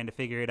kind of trying to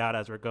figure it out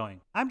as we're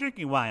going. I'm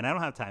drinking wine. I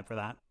don't have time for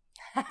that.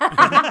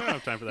 I don't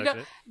have time for that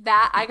shit.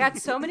 That I got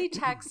so many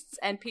texts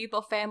and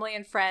people, family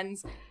and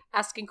friends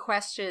asking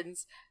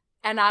questions.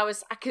 And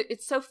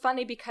it's so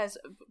funny because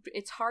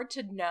it's hard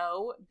to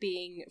know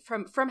being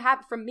from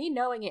me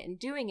knowing it and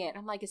doing it.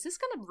 I'm like, is this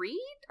going to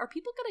read? Are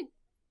people going to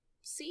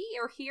see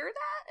or hear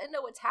that and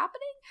know what's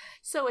happening?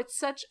 So it's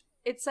so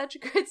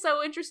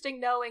interesting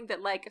knowing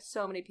that like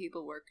so many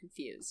people were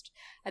confused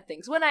at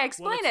things. When I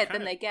explain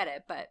then they get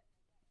it. But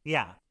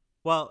yeah,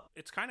 well,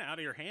 it's kind of out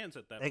of your hands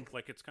at that point.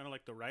 Like it's kind of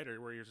like the writer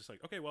where you're just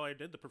like, okay, well, I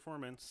did the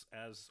performance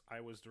as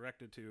I was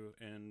directed to,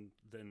 and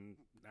then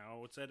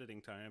now it's editing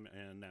time,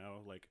 and now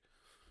like.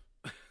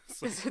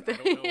 So I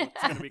don't know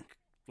what's gonna be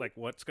like.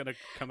 What's gonna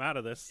come out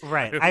of this?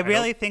 Right. I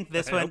really think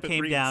this one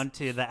came down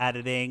to the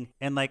editing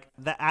and like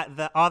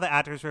all the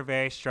actors were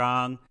very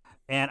strong,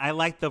 and I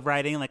liked the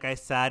writing. Like I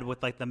said,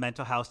 with like the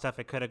mental health stuff,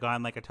 it could have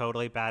gone like a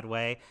totally bad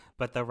way,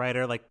 but the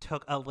writer like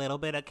took a little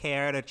bit of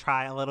care to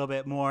try a little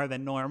bit more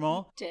than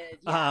normal. He did.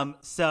 Yeah.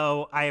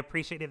 So I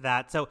appreciated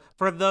that. So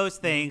for those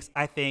things,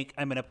 I think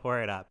I'm gonna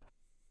pour it up.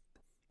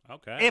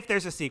 Okay. If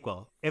there's a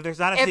sequel, if there's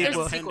not a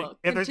sequel,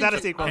 if there's not a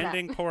sequel,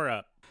 pending pour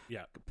up.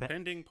 Yeah,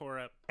 pending pour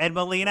up. And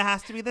Melina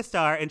has to be the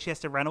star, and she has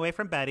to run away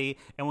from Betty,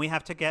 and we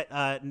have to get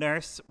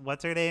Nurse,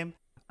 what's her name?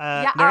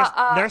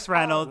 Nurse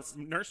Reynolds.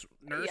 Nurse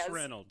yes.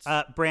 Reynolds.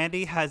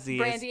 Brandy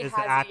Hussey is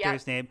the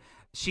actor's name.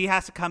 She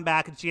has to come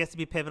back, and she has to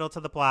be pivotal to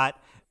the plot,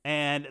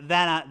 and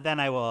then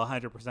I will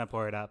 100%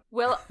 pour it up.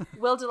 Will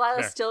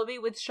Delilah still be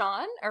with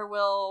Sean, or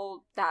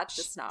will that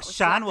just not?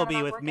 Sean will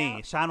be with me.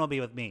 Out? Sean will be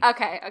with me.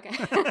 Okay.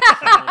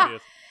 Sean will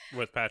be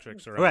with Patrick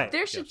Serrano. Right.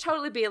 There should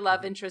totally be a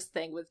love interest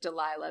thing with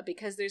Delilah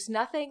because there's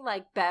nothing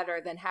like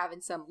better than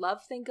having some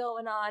love thing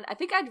going on. I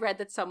think I'd read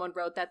that someone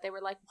wrote that they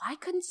were like, why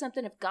couldn't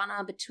something have gone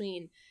on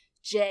between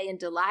Jay and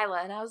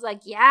Delilah? And I was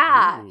like,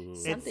 yeah,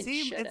 something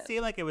should have. It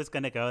seemed like it was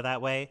going to go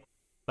that way,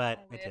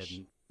 but it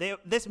didn't.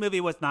 This movie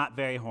was not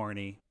very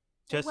horny.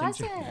 It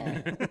wasn't.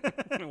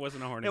 It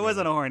wasn't a horny. It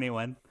wasn't a horny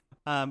one.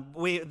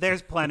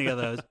 There's plenty of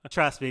those.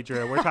 Trust me,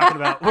 Drew.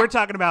 We're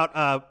talking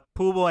about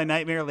Pool Boy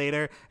Nightmare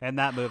Later, and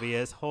that movie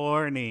is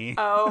horny.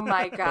 Oh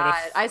my god!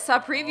 I saw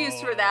previews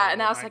for that,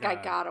 and I was like, I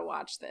gotta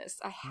watch this.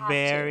 I have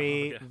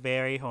to.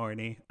 Very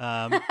horny.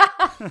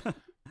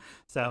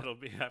 So it'll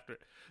be after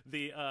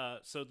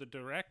so the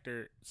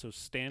director,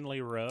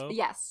 Stanley Rowe.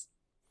 Yes.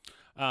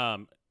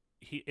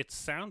 It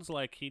sounds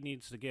like he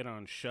needs to get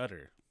on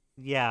Shudder.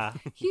 Yeah.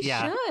 He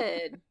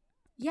should.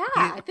 Yeah,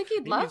 I think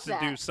he'd love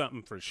that. He needs to do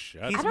something for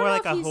Shudder. He's more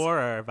like a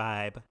horror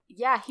vibe.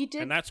 Yeah, he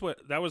did. And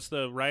that was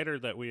the writer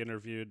that we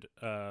interviewed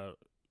a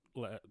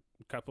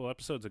couple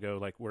episodes ago,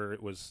 like where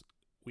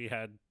we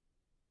had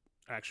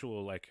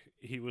actual like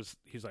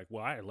he's like,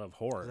 well, I love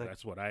horror. Like,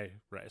 that's what I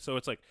write. So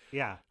it's like,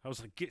 yeah, I was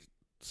like,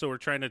 so we're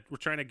trying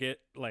to get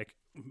like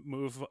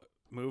move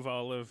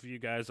all of you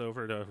guys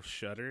over to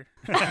Shudder.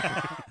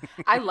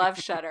 I love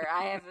Shudder.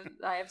 I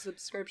have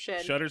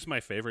subscription. Shudder's my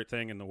favorite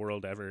thing in the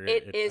world ever.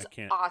 It is I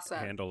can't awesome.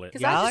 Handle it.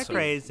 Y'all are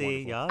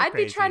crazy. I'd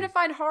be trying to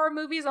find horror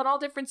movies on all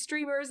different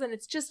streamers, and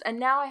and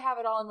now I have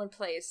it all in one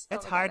place.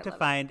 It's hard to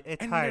find.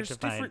 It's hard to find. There's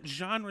different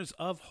genres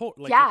of horror.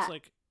 Like, yeah.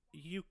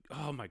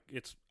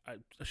 It's like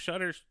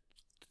Shudder.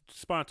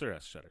 Sponsor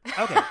us, Shudder.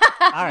 Okay. All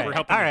right. We're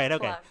helping okay.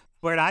 Plug.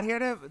 We're not here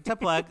to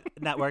plug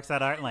networks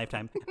that aren't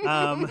Lifetime.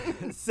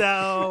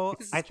 So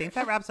I think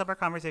that wraps up our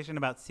conversation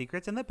about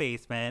Secrets in the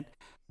Basement.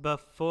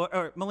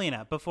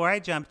 Melina, before I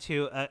jump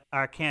to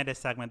our Candace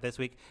segment this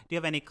week, do you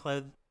have any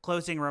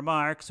closing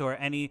remarks or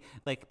any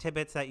like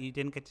tidbits that you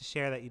didn't get to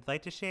share that you'd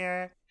like to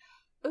share?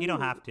 Ooh. You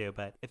don't have to,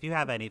 but if you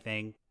have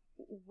anything,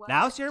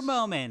 now's your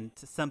moment.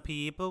 Some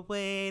people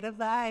wait a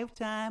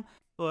lifetime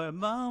for a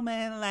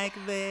moment like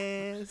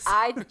this.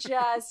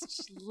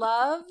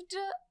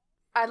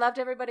 I loved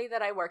everybody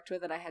that I worked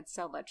with, and I had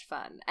so much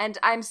fun. And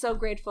I'm so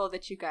grateful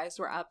that you guys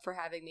were up for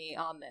having me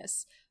on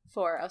this.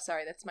 for. Oh,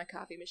 sorry, that's my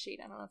coffee machine.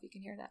 I don't know if you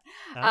can hear that.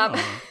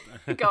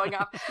 Oh. Going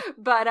off,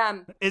 but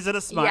Is it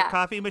a smart yeah.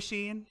 coffee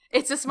machine?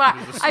 It's a smart.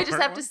 It is a I just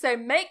smart have one? to say,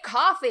 make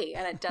coffee,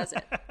 and it does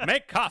it.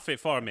 Make coffee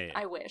for me.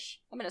 I wish.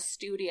 I'm in a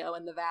studio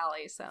in the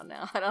valley, so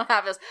no, I don't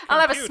have a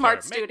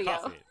smart Computer, make studio.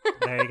 coffee.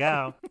 There you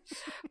go.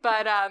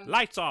 But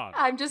Lights on.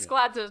 I'm just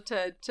Yeah.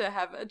 glad to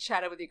have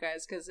chatted with you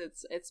guys because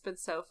it's been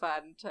so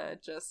fun to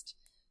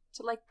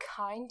like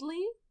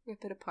kindly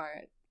rip it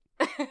apart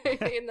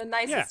in the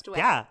nicest way.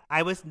 Yeah,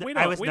 I was We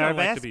I don't- was we don't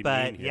like nervous, to be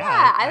but mean here.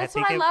 Yeah, I that's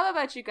think what I it- love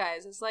about you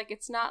guys. It's like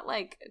it's not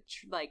like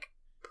like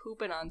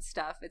pooping on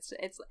stuff. It's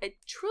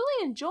truly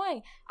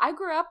enjoying. I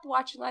grew up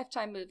watching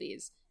Lifetime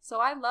movies, so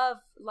I love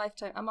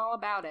Lifetime. I'm all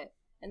about it,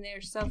 and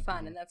they're so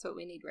fun, and that's what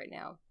we need right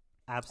now,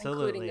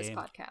 Absolutely. including this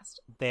podcast.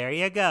 There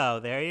you go.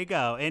 There you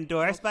go.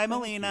 Endorsed by thank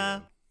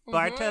Melina.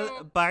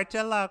 Mhm.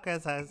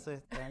 Bartolocas has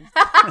it.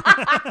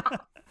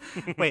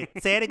 Wait,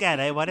 say it again.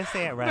 I want to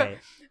say it right.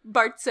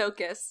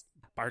 Bartsokis.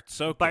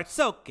 Bartsokis.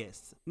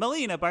 Bartsokis.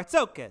 Melina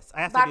Bartsokis.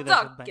 I have to do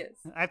that.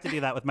 Bartsokis. I have to do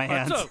that with my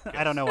hands. Bartsokis.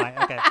 I don't know why.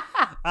 Okay.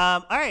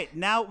 All right.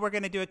 Now we're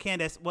gonna do a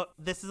Candace. Well,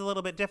 this is a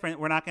little bit different.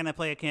 We're not gonna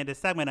play a Candace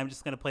segment. I'm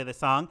just gonna play the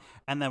song,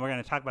 and then we're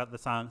gonna talk about the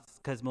song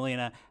because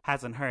Melina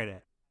hasn't heard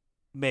it.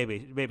 Maybe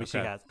she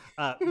Okay. has.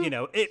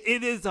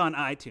 It is on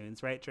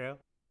iTunes, right, Drew?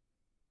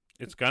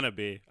 It's gonna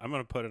be. I'm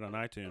gonna put it on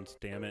iTunes.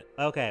 Damn it.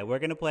 Okay, we're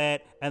gonna play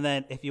it, and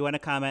then if you want to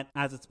comment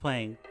as it's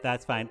playing,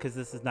 that's fine because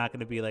this is not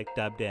gonna be like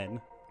dubbed in.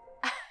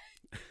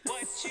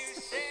 What you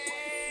say,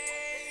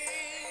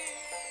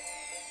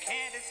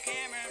 Candace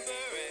Cameron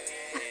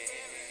Bure.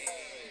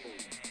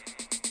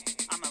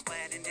 On my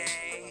wedding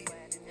day,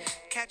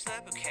 catch the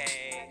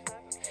bouquet.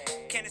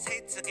 Candace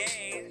hates the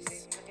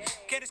gays.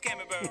 Candace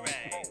Cameron Bure.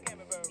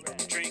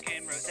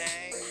 Drinking rosé,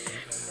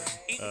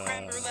 eating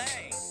creme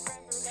brulee.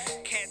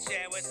 Can't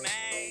share with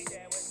me.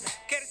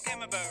 Candace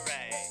Cameron Bure.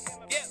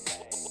 Yep.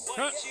 What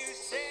Huh. you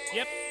say.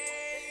 Yep.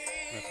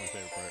 That's my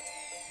favorite part.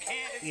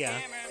 Candace Yeah.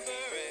 Cameron Bure.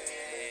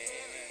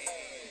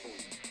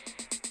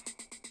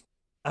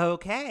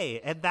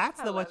 Okay, and that's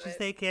I the What love You it.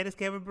 Say Candace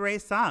Cameron Bure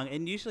song.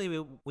 And usually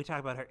we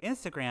talk about her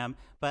Instagram,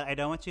 but I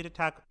don't want you to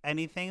talk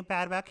anything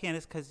bad about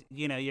Candace because,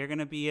 you know, you're going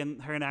to be in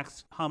her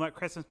next Hallmark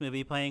Christmas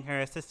movie playing her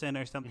assistant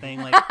or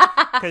something. Like,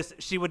 because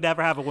she would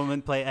never have a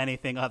woman play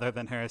anything other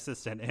than her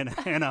assistant in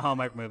a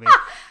Hallmark movie.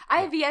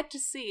 I have yet to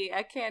see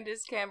a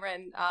Candace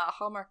Cameron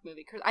Hallmark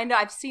movie. I know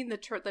I've seen the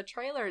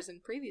trailers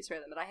and previews for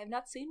them, but I have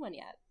not seen one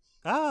yet.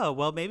 Oh,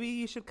 well, maybe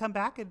you should come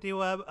back and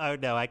do a... Oh,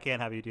 no, I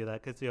can't have you do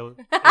that because you'll...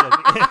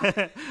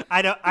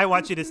 I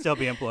want you to still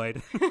be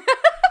employed.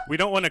 We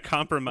don't want to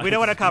compromise. We don't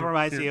want to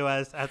compromise you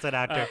as an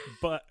actor.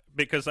 But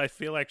because I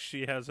feel like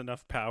she has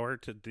enough power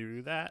to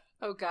do that.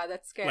 Oh God,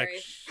 that's scary. Like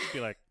she'd be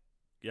like,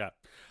 yeah.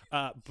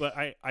 But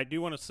I do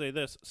want to say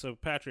this. So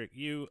Patrick,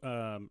 you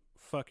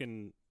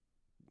fucking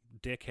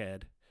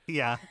dickhead.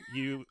 Yeah.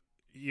 You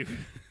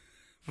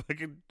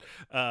fucking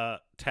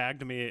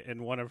tagged me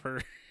in one of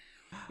her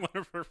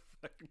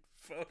fucking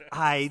photos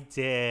I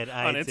did.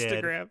 on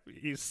Instagram.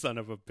 You son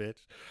of a bitch.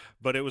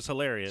 But it was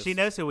hilarious. She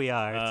knows who we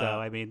are, so Uh,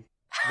 I mean,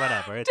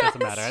 whatever. It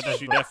doesn't matter. It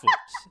She doesn't-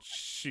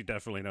 she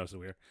definitely knows who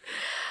we are.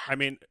 I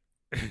mean,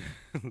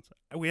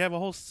 we have a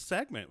whole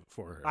segment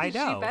for her. I She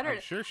know. better-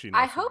 I'm sure she knows.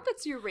 I who hope we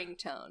it's your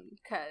ringtone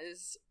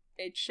because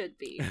it should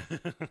be.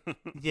 are.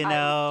 You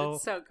know,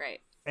 It's so great.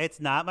 it's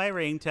not my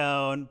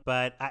ringtone,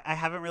 but I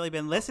haven't really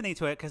been listening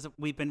to it because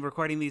we've been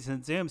recording these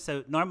in Zoom.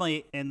 So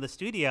normally in the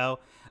studio,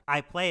 I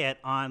play it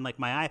on like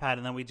my iPad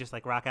and then we just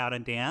like rock out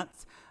and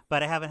dance.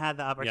 But I haven't had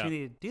the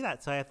opportunity to do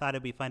that, so I thought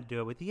it'd be fun to do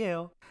it with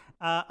you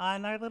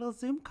on our little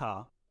Zoom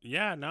call.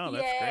 Yeah, no,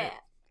 that's yeah. great.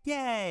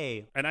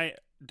 Yay! And I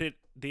did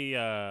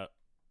the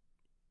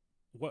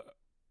what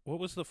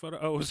was the photo?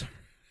 Oh, it was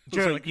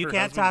Drew, like you her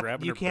can't husband talk.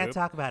 grabbing You her can't boob?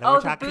 talk about it. Oh,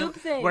 we're the talking. boob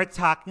thing. We're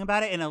talking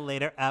about it in a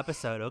later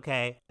episode,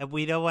 okay? And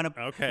we don't want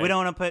to. Okay. We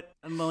don't want to put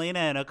Melina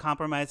in a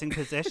compromising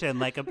position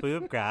like a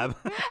boob grab.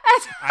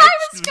 I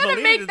was gonna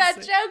Melina make didn't that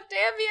say- joke.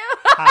 Damn you!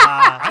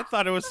 I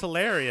thought it was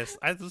hilarious.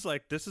 I was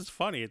like, this is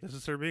funny. This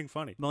is her being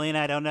funny. Melina,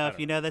 I don't know I if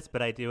don't you know this,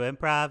 but I do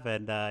improv,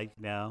 and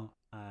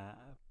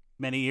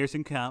many years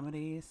in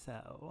comedy.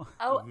 So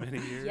Oh, Many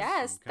years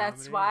yes, in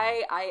that's comedy.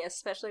 why I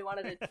especially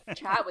wanted to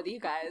chat with you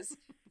guys.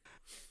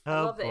 I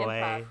oh love the boy.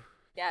 improv.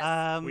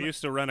 Yes. We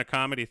used to run a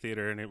comedy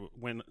theater, and it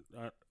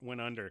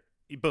went under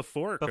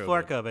before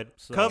Before COVID. COVID,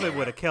 So- COVID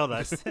would have killed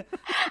us.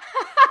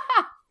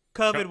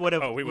 COVID would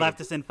have Oh, we would've-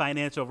 left us in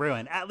financial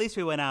ruin. At least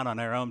we went out on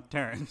our own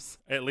terms.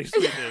 At least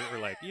we did. We're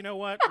like, you know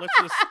what?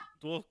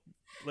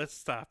 Let's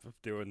stop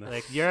doing this.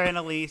 Like, you're in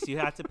a lease, you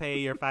have to pay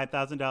your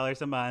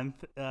 $5,000 a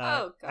month.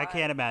 Oh, I God.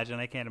 can't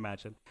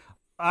imagine.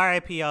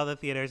 R.I.P. all the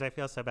theaters. I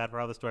feel so bad for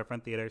all the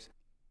storefront theaters.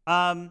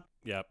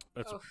 Yeah,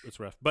 it's Oof.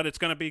 rough, but it's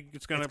gonna be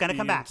It's gonna be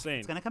come back. insane.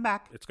 It's gonna come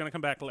back. It's gonna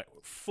come back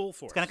full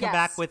force. It's gonna come Yes.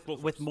 back with Full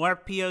with force. more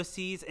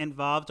POCs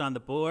involved on the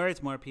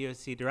boards, more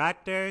POC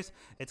directors.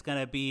 It's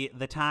gonna be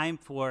the time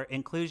for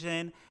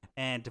inclusion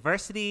and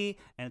diversity,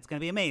 and it's gonna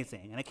be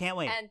amazing. And I can't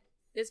wait. And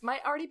this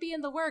might already be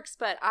in the works,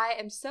 but I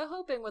am so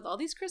hoping with all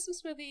these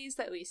Christmas movies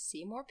that we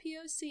see more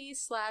POC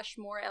 /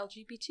 more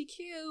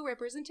LGBTQ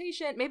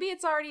representation. Maybe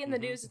it's already in the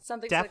news. It's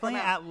something Definitely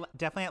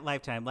at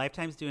Lifetime.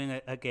 Lifetime's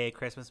doing a gay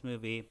Christmas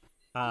movie.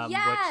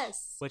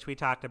 Yes! Which we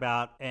talked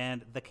about,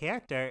 and the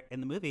character in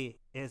the movie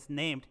is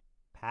named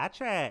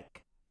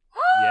Patrick.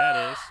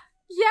 Yeah, it is.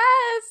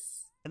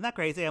 Yes! Isn't that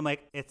crazy? I'm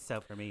like, it's so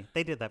for me.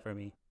 They did that for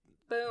me.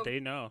 Boom. They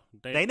know.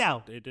 They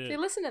know. They did. They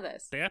listen to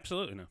this. They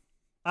absolutely know.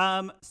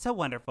 So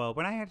wonderful.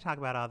 We're not here to talk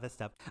about all this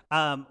stuff.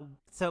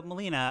 So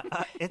Melina,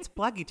 it's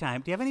pluggy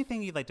time. Do you have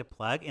anything you'd like to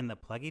plug in the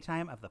pluggy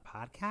time of the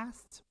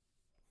podcast?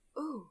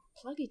 Ooh,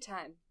 pluggy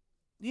time.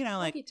 You know,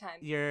 like Pluggy time.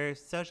 your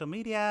social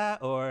media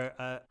or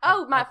a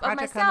myself.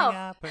 project coming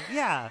up.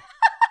 Yeah.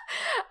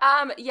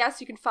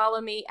 Yes, you can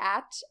follow me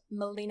at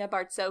Melina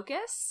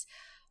Bartzokis.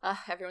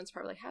 Everyone's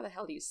probably like, how the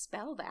hell do you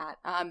spell that?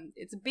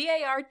 It's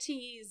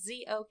Bartzokis,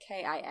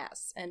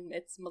 and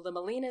it's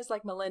Melina is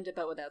like Melinda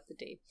but without the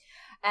D,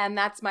 and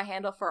that's my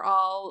handle for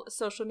all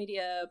social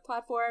media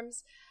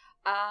platforms.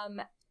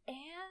 And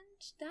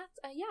that's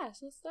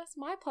so that's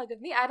my plug of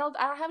me. I don't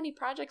have any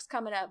projects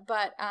coming up,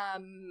 but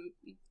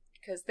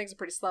because things are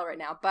pretty slow right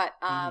now. But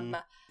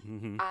I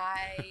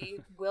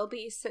will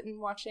be sitting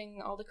watching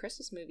all the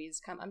Christmas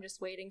movies come. I'm just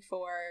waiting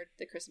for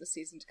the Christmas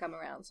season to come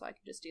around so I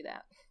can just do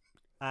that.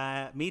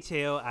 Me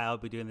too. I'll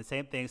be doing the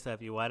same thing. So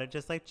if you want to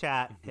just like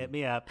chat, hit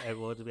me up, and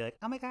we'll just be like,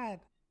 "Oh my god!"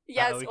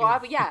 Yes.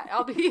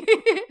 I'll be.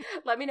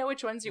 Let me know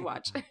which ones you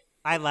watch.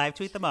 I live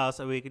tweet them all,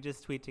 so we could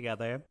just tweet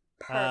together.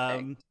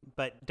 Perfect.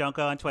 But don't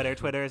go on Twitter.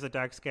 Twitter is a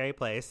dark, scary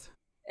place.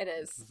 It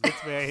is.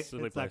 It's very.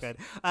 Silly It's not place.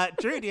 good.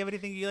 Drew, do you have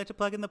anything you'd like to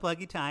plug in the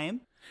pluggy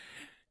time?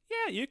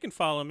 Yeah, you can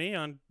follow me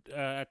on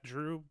at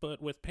Drew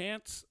but with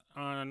pants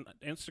on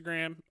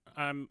Instagram.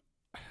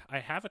 I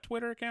have a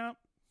Twitter account,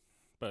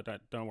 but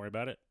don't worry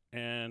about it.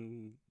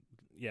 And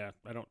yeah,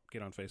 I don't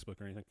get on Facebook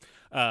or anything.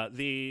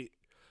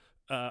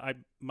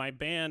 My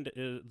band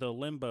is the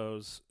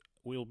Limbos.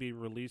 We'll be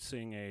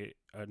releasing a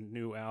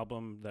new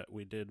album that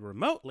we did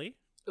remotely.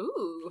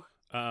 Ooh.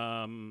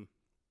 And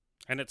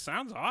it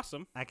sounds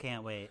awesome. I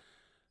can't wait.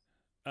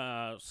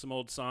 Some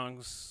old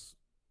songs.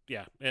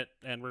 Yeah,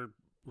 and we're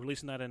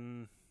releasing that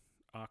in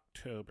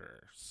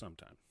October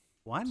sometime.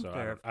 Wonderful.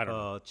 So I don't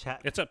know.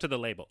 It's up to the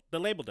label. The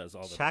label does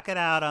all the Check it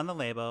out on the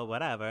label,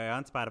 whatever,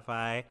 on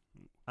Spotify.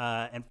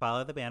 And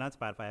follow the band on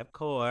Spotify, of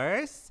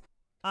course.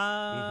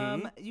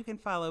 You can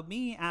follow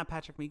me at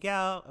Patrick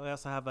Miguel. We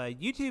also have a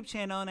YouTube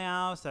channel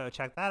now, so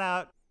check that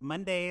out.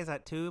 Mondays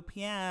at 2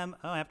 p.m.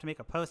 Oh, I have to make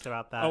a post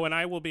about that. Oh, and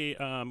I will be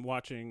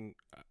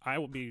I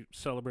will be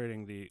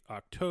celebrating the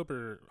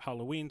October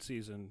Halloween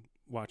season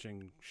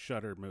watching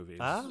Shudder movies.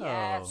 Oh.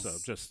 Yes. So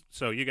just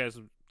so you guys,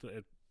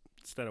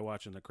 instead of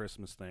watching the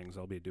Christmas things,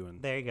 I'll be doing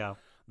There you go.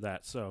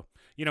 that. So,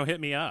 hit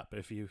me up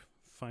if you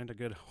find a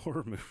good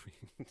horror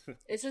movie.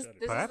 This is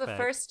the Perfect.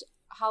 first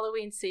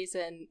Halloween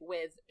season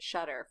with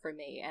Shudder for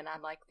me, and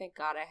I'm like, thank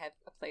God I have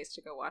a place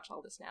to go watch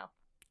all this now.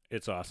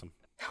 It's awesome.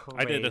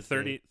 I did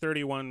Crazy.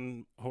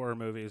 31 horror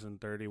movies in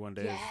 31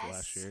 days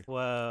last year.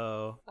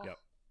 Whoa. Yep.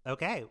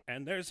 Okay.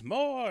 And there's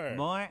more.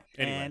 More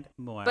Anyway. and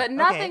more. But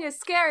nothing is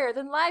scarier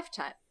than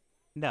Lifetime.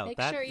 No, Make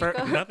that sure you for,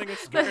 go. Nothing is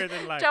scarier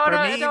than life. Don't For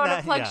want me, to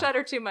that- plug yeah.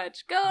 Shudder too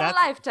much. Go to That's-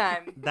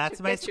 Lifetime. that's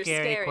to my get your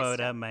scary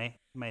quota. stuff.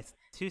 My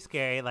too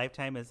scary.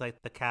 Lifetime is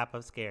like the cap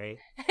of scary.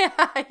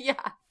 Yeah.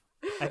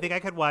 I think I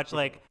could watch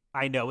like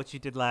I Know What You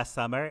Did Last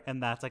Summer,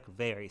 and that's like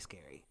very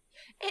scary.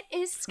 It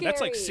is scary.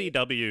 That's like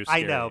CW. I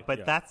scary. know, but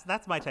Yeah.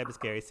 that's my type of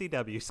scary.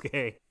 CW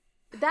scary.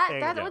 That There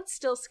you go. one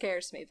still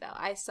scares me though.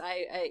 I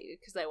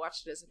because I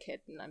watched it as a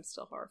kid and I'm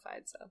still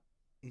horrified. So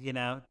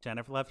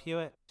Jennifer Love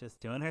Hewitt just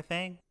doing her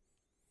thing.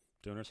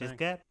 doing her She's thing.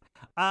 good.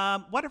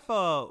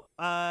 Wonderful.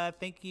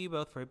 Thank you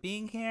both for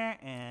being here,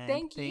 and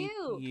Thank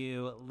you.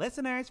 you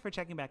listeners for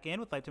checking back in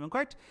with Lifetime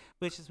Uncorked,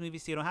 which is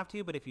movies you don't have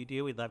to, but if you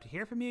do, we'd love to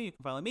hear from you. You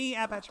can follow me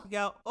at Patrick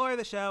Miguel or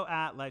the show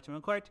at Lifetime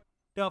Uncorked.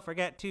 Don't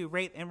forget to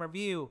rate and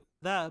review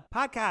the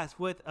podcast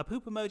with a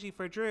poop emoji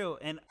for Drew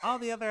and all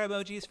the other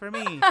emojis for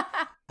me.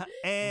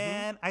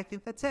 And I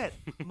think that's it.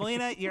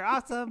 Melina, you're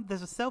awesome.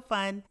 This was so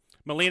fun.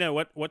 Melina,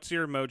 what's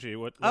your emoji?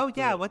 What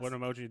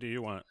emoji do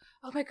you want?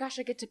 oh my gosh,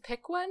 I get to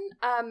pick one.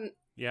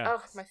 Yeah.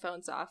 Oh, my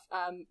phone's off.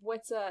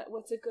 What's a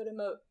good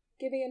emoji?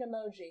 Give me an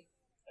emoji.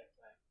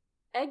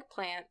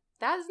 Eggplant.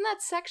 Isn't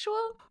that sexual?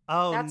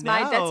 Oh, That's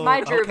no. my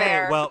Drew okay,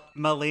 Bear. Well,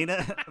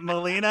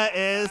 Melina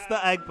is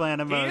the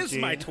eggplant emoji. He is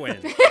my twin.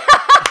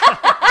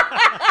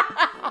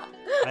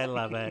 I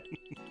love it.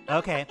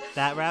 Okay,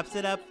 that wraps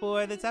it up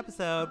for this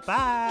episode.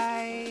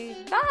 Bye.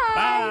 Bye.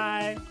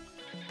 Bye.